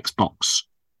Perspex box,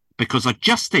 because I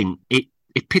just think it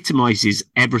epitomises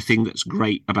everything that's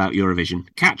great about Eurovision.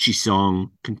 Catchy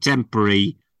song,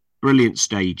 contemporary, brilliant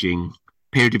staging,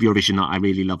 period of Eurovision that I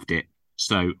really loved it.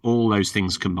 So all those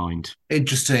things combined.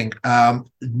 Interesting.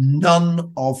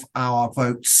 None of our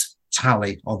votes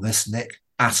tally on this, Nick,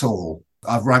 at all.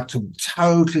 I've ranked them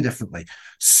totally differently.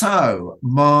 So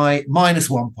my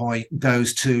 -1 point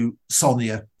goes to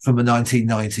Sonia from the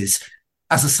 1990s.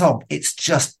 As a song, it's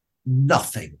just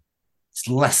nothing. It's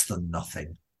less than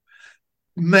nothing.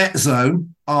 Met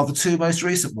Zone are the 2 most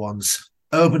recent ones.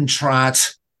 Urban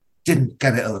Trad, didn't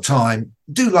get it at the time.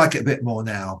 Do like it a bit more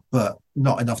now, but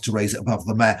not enough to raise it above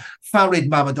the Met. Farid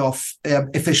Mamadov,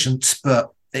 efficient,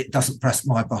 but it doesn't press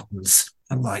my buttons.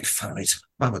 Unlike Farid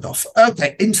Mamadov.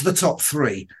 Okay, into the top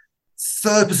 3.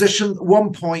 Third position,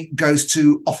 1 point goes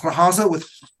to Ofra Hazard with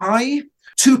High.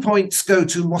 2 points go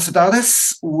to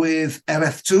Mossadades with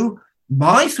RF2.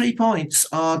 My 3 points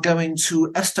are going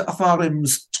to Esther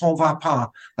Afarim's T'en vas pas,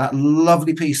 that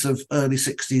lovely piece of early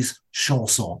 60s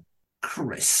chanson.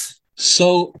 Chris.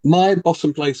 So my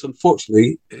bottom place,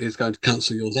 unfortunately, is going to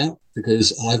cancel yours out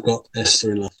because I've got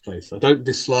Esther in last place. I don't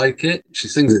dislike it. She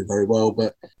sings it very well,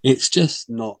 but it's just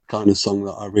not the kind of song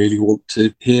that I really want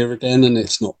to hear again, and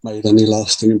it's not made any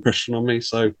lasting impression on me.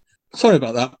 So sorry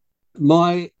about that.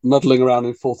 My muddling around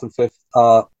in 4th and 5th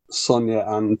are Sonia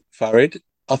and Farid.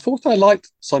 I thought I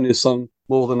liked Sonia's song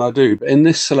more than I do, but in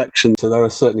this selection, so there are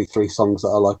certainly 3 songs that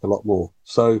I like a lot more.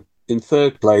 So in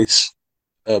 3rd place,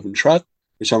 Urban Trad,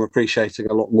 which I'm appreciating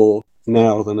a lot more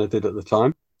now than I did at the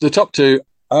time. The top 2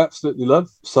 I absolutely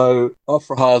love. So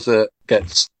Ofra Hazard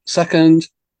gets 2nd,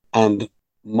 and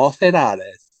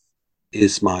Mocedades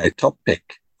is my top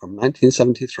pick from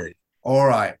 1973. All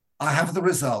right, I have the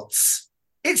results.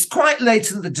 It's quite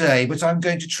late in the day, but I'm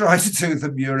going to try to do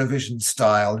them Eurovision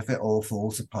style if it all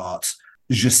falls apart.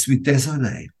 Je suis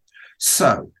désolé.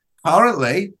 So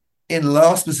currently in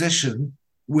last position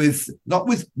not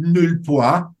with nul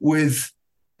point, with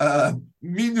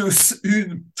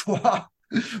 -1 point,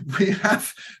 we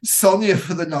have Sonia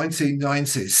for the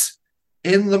 1990s.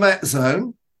 In the Met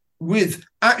Zone, with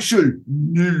actual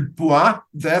nul point,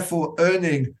 therefore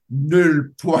earning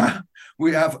nul point,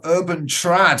 we have Urban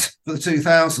Trad for the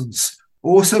 2000s.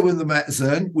 Also in the Met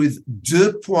Zone, with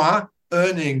 2 points,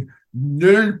 earning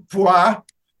nul point.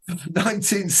 For the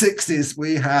 1960s,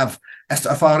 we have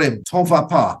Esther Afarim, T'en vas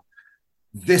pas.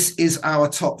 This is our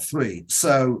top 3.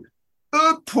 So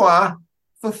 1 point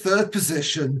for 3rd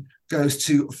position goes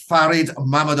to Farid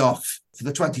Mamadov for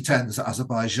the 2010s at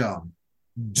Azerbaijan.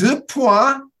 2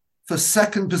 points for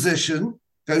 2nd position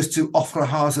goes to Ofra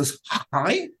Hazard's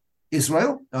High,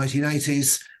 Israel,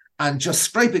 1980s. And just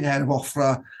scraping ahead of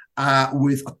Ofra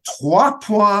with 3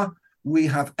 points, we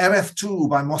have RF2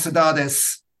 by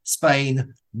Mocedades,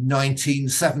 Spain,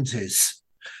 1970s.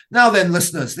 Now then,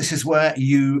 listeners, this is where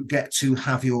you get to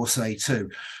have your say too.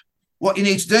 What you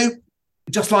need to do,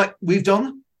 just like we've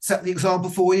done, set the example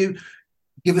for you.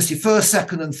 Give us your 1st,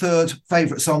 2nd, and 3rd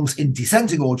favourite songs in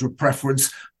descending order of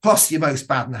preference, plus your most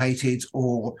bad and hated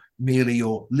or merely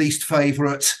your least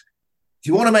favourite. If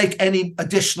you want to make any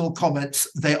additional comments,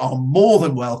 they are more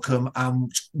than welcome,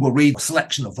 and we'll read a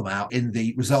selection of them out in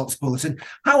the results bulletin.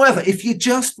 However, if you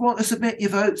just want to submit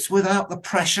your votes without the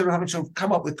pressure of having to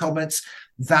come up with comments,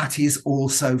 that is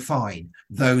also fine.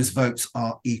 Those votes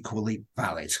are equally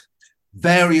valid.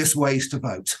 Various ways to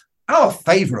vote. Our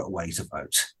favourite way to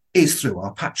vote is through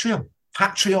our Patreon,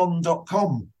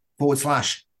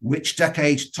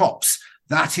 patreon.com/whichdecadetops.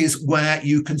 That is where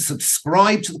you can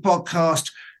subscribe to the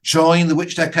podcast, join the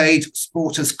Which Decade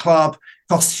Supporters Club.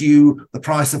 Costs you the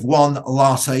price of 1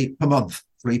 latte per month.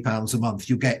 £3 a month.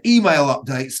 You get email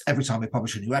updates every time we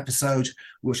publish a new episode,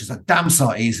 which is a damn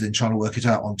sight easier than trying to work it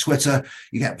out on Twitter.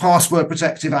 You get password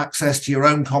protective access to your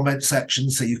own comment section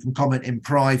so you can comment in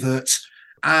private.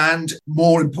 And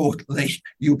more importantly,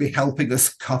 you'll be helping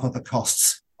us cover the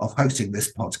costs of hosting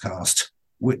this podcast,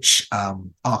 which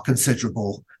are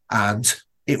considerable. And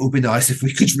it would be nice if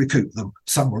we could recoup them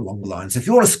somewhere along the lines. If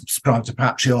you want to subscribe to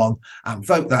Patreon and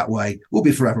vote that way, we'll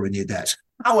be forever in your debt.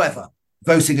 However,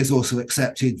 voting is also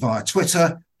accepted via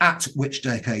Twitter at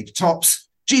Whichdecades,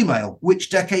 Gmail,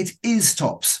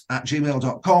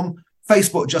 whichdecadeistops@gmail.com,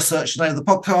 Facebook, just search the name of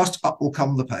the podcast, up will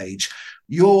come the page.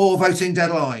 Your voting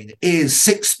deadline is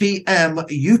 6 p.m.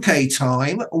 UK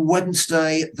time,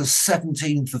 Wednesday, the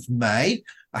 17th of May.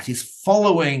 That is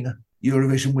following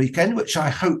Eurovision weekend, which I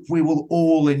hope we will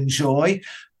all enjoy.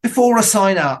 Before I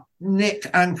sign up, Nick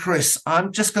and Chris,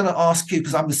 I'm just going to ask you,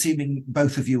 because I'm assuming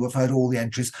both of you have heard all the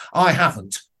entries. I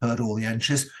haven't heard all the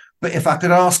entries, but if I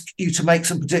could ask you to make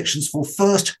some predictions for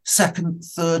first, second,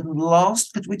 third, and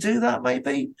last, could we do that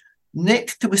maybe?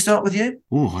 Nick, can we start with you?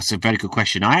 Oh, that's a very good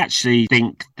question. I actually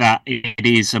think that it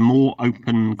is a more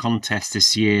open contest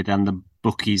this year than the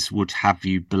bookies would have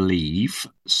you believe.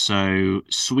 So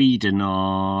Sweden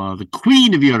are the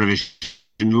queen of Eurovision.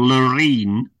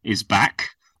 Loreen is back.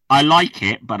 I like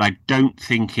it, but I don't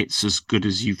think it's as good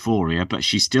as Euphoria, but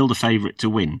she's still the favourite to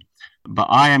win. But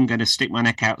I am going to stick my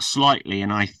neck out slightly,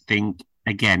 and I think,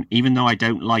 again, even though I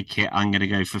don't like it, I'm going to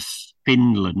go for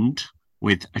Finland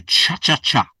with a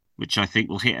cha-cha-cha, which I think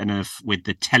will hit a nerve with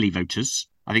the televoters.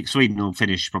 I think Sweden will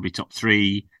finish probably top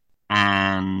 3,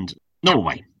 and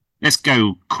Norway. Let's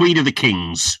go Queen of the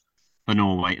Kings for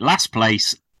Norway. Last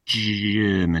place,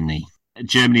 Germany.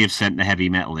 Germany have sent the heavy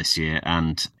metal this year,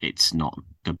 and it's not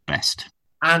the best.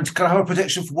 And can I have a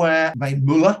prediction for where May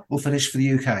Muller will finish for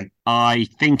the UK? I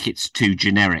think it's too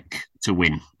generic to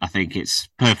win. I think it's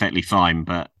perfectly fine,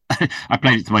 but I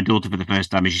played it to my daughter for the first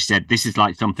time, and she said, this is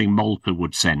like something Malta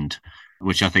would send,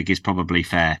 which I think is probably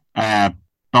fair.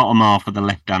 Bottom half of the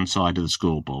left-hand side of the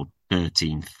scoreboard,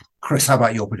 13th. Chris, how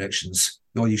about your predictions?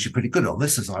 You're usually pretty good on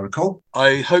this, as I recall.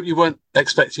 I hope you weren't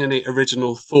expecting any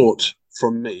original thought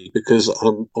from me, because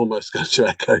I'm almost going to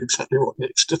echo exactly what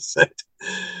Nick's just said.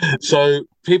 So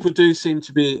people do seem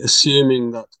to be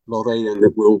assuming that Lorraine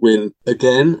will win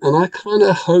again, and I kind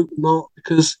of hope not,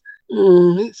 because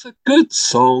it's a good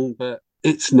song, but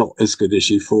it's not as good as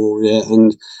Euphoria,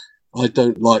 and I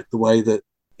don't like the way that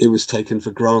it was taken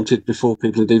for granted before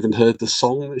people had even heard the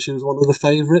song that she was one of the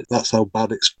favourite. That's how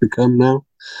bad it's become now.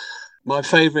 My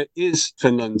favourite is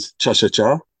Finland's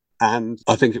Cha-Cha-Cha, and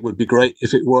I think it would be great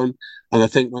if it won. And I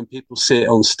think when people see it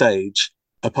on stage,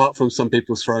 apart from some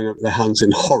people throwing up their hands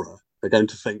in horror, they're going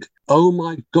to think, oh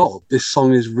my God, this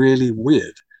song is really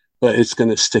weird, but it's going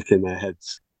to stick in their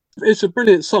heads. It's a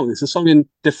brilliant song. It's a song in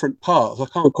different parts. I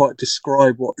can't quite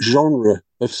describe what genre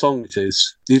of song it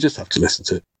is. You just have to listen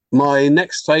to it. My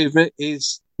next favourite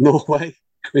is Norway,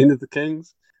 Queen of the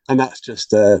Kings, and that's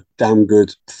just a damn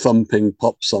good thumping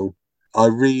pop song. I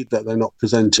read that they're not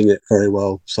presenting it very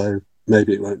well, so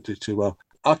maybe it won't do too well.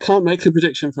 I can't make a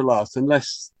prediction for last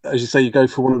unless, as you say, you go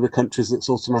for one of the countries that's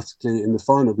automatically in the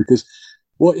final, because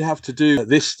what you have to do at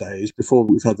this stage, before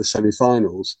we've had the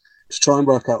semi-finals, to try and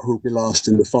work out who'll be last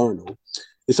in the final,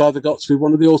 it's either got to be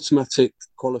one of the automatic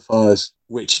qualifiers,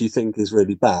 which you think is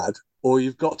really bad, or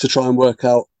you've got to try and work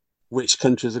out which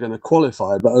countries are going to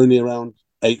qualify, but only around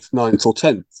 8th, 9th or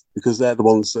 10th, because they're the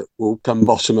ones that will come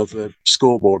bottom of the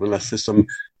scoreboard unless there's some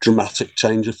dramatic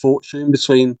change of fortune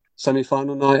between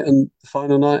semi-final night and the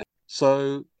final night.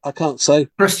 So I can't say.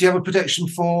 Chris, do you have a prediction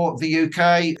for the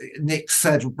UK? Nick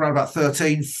said around about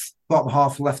 13th, bottom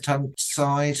half left-hand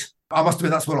side. I must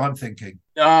admit, that's what I'm thinking.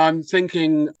 I'm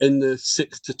thinking in the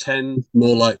 6 to 10,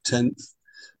 more like 10th.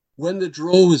 When the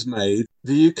draw was made,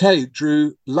 the UK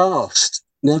drew last.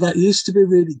 Now, that used to be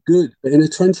really good, but in a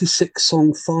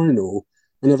 26-song final,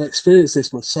 and I've experienced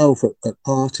this myself at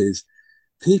parties,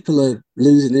 people are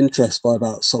losing interest by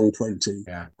about song 20.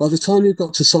 Yeah. By the time you've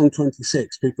got to song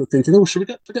 26, people are thinking, oh, should we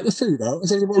get the food out?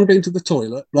 Has everyone been to the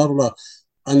toilet? Blah, blah, blah.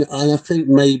 And I think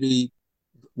maybe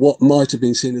what might have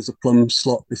been seen as a plum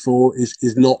slot before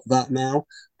is not that now.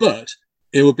 But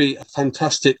it would be a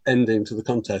fantastic ending to the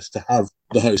contest to have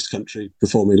the host country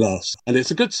performing last. And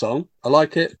it's a good song. I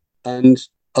like it. And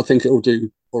I think it will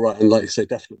do all right. And like you say,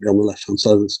 definitely on the left-hand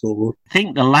side of the scoreboard. I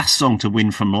think the last song to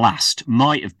win from last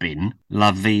might have been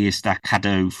La Vie est un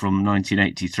cadeau from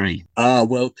 1983.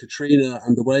 Well, Katrina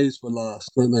and the Waves were last,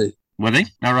 weren't they? Were they?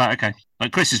 Oh, right, okay.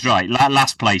 But Chris is right.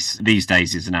 Last place these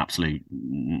days is an absolute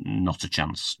not a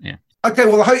chance. Yeah. Okay,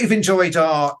 well, I hope you've enjoyed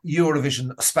our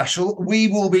Eurovision special. We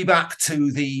will be back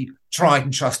to the tried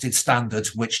and trusted standard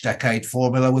Which Decade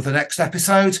formula with the next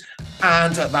episode.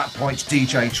 And at that point,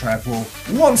 DJ Trev will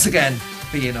once again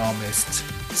be in our midst.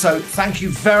 So thank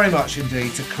you very much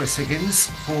indeed to Chris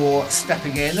Higgins for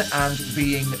stepping in and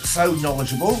being so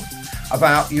knowledgeable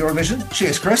about Eurovision.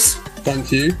 Cheers, Chris.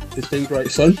 Thank you. It's been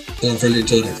great fun. I've really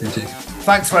enjoyed it. Thank you.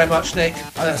 Thanks very much, Nick.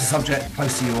 And that's a subject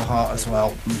close to your heart as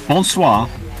well. Bonsoir.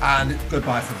 And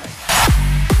goodbye from me.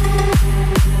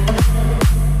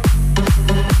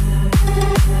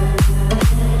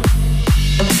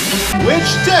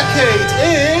 Which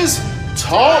decade is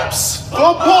Tops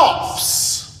for Pops?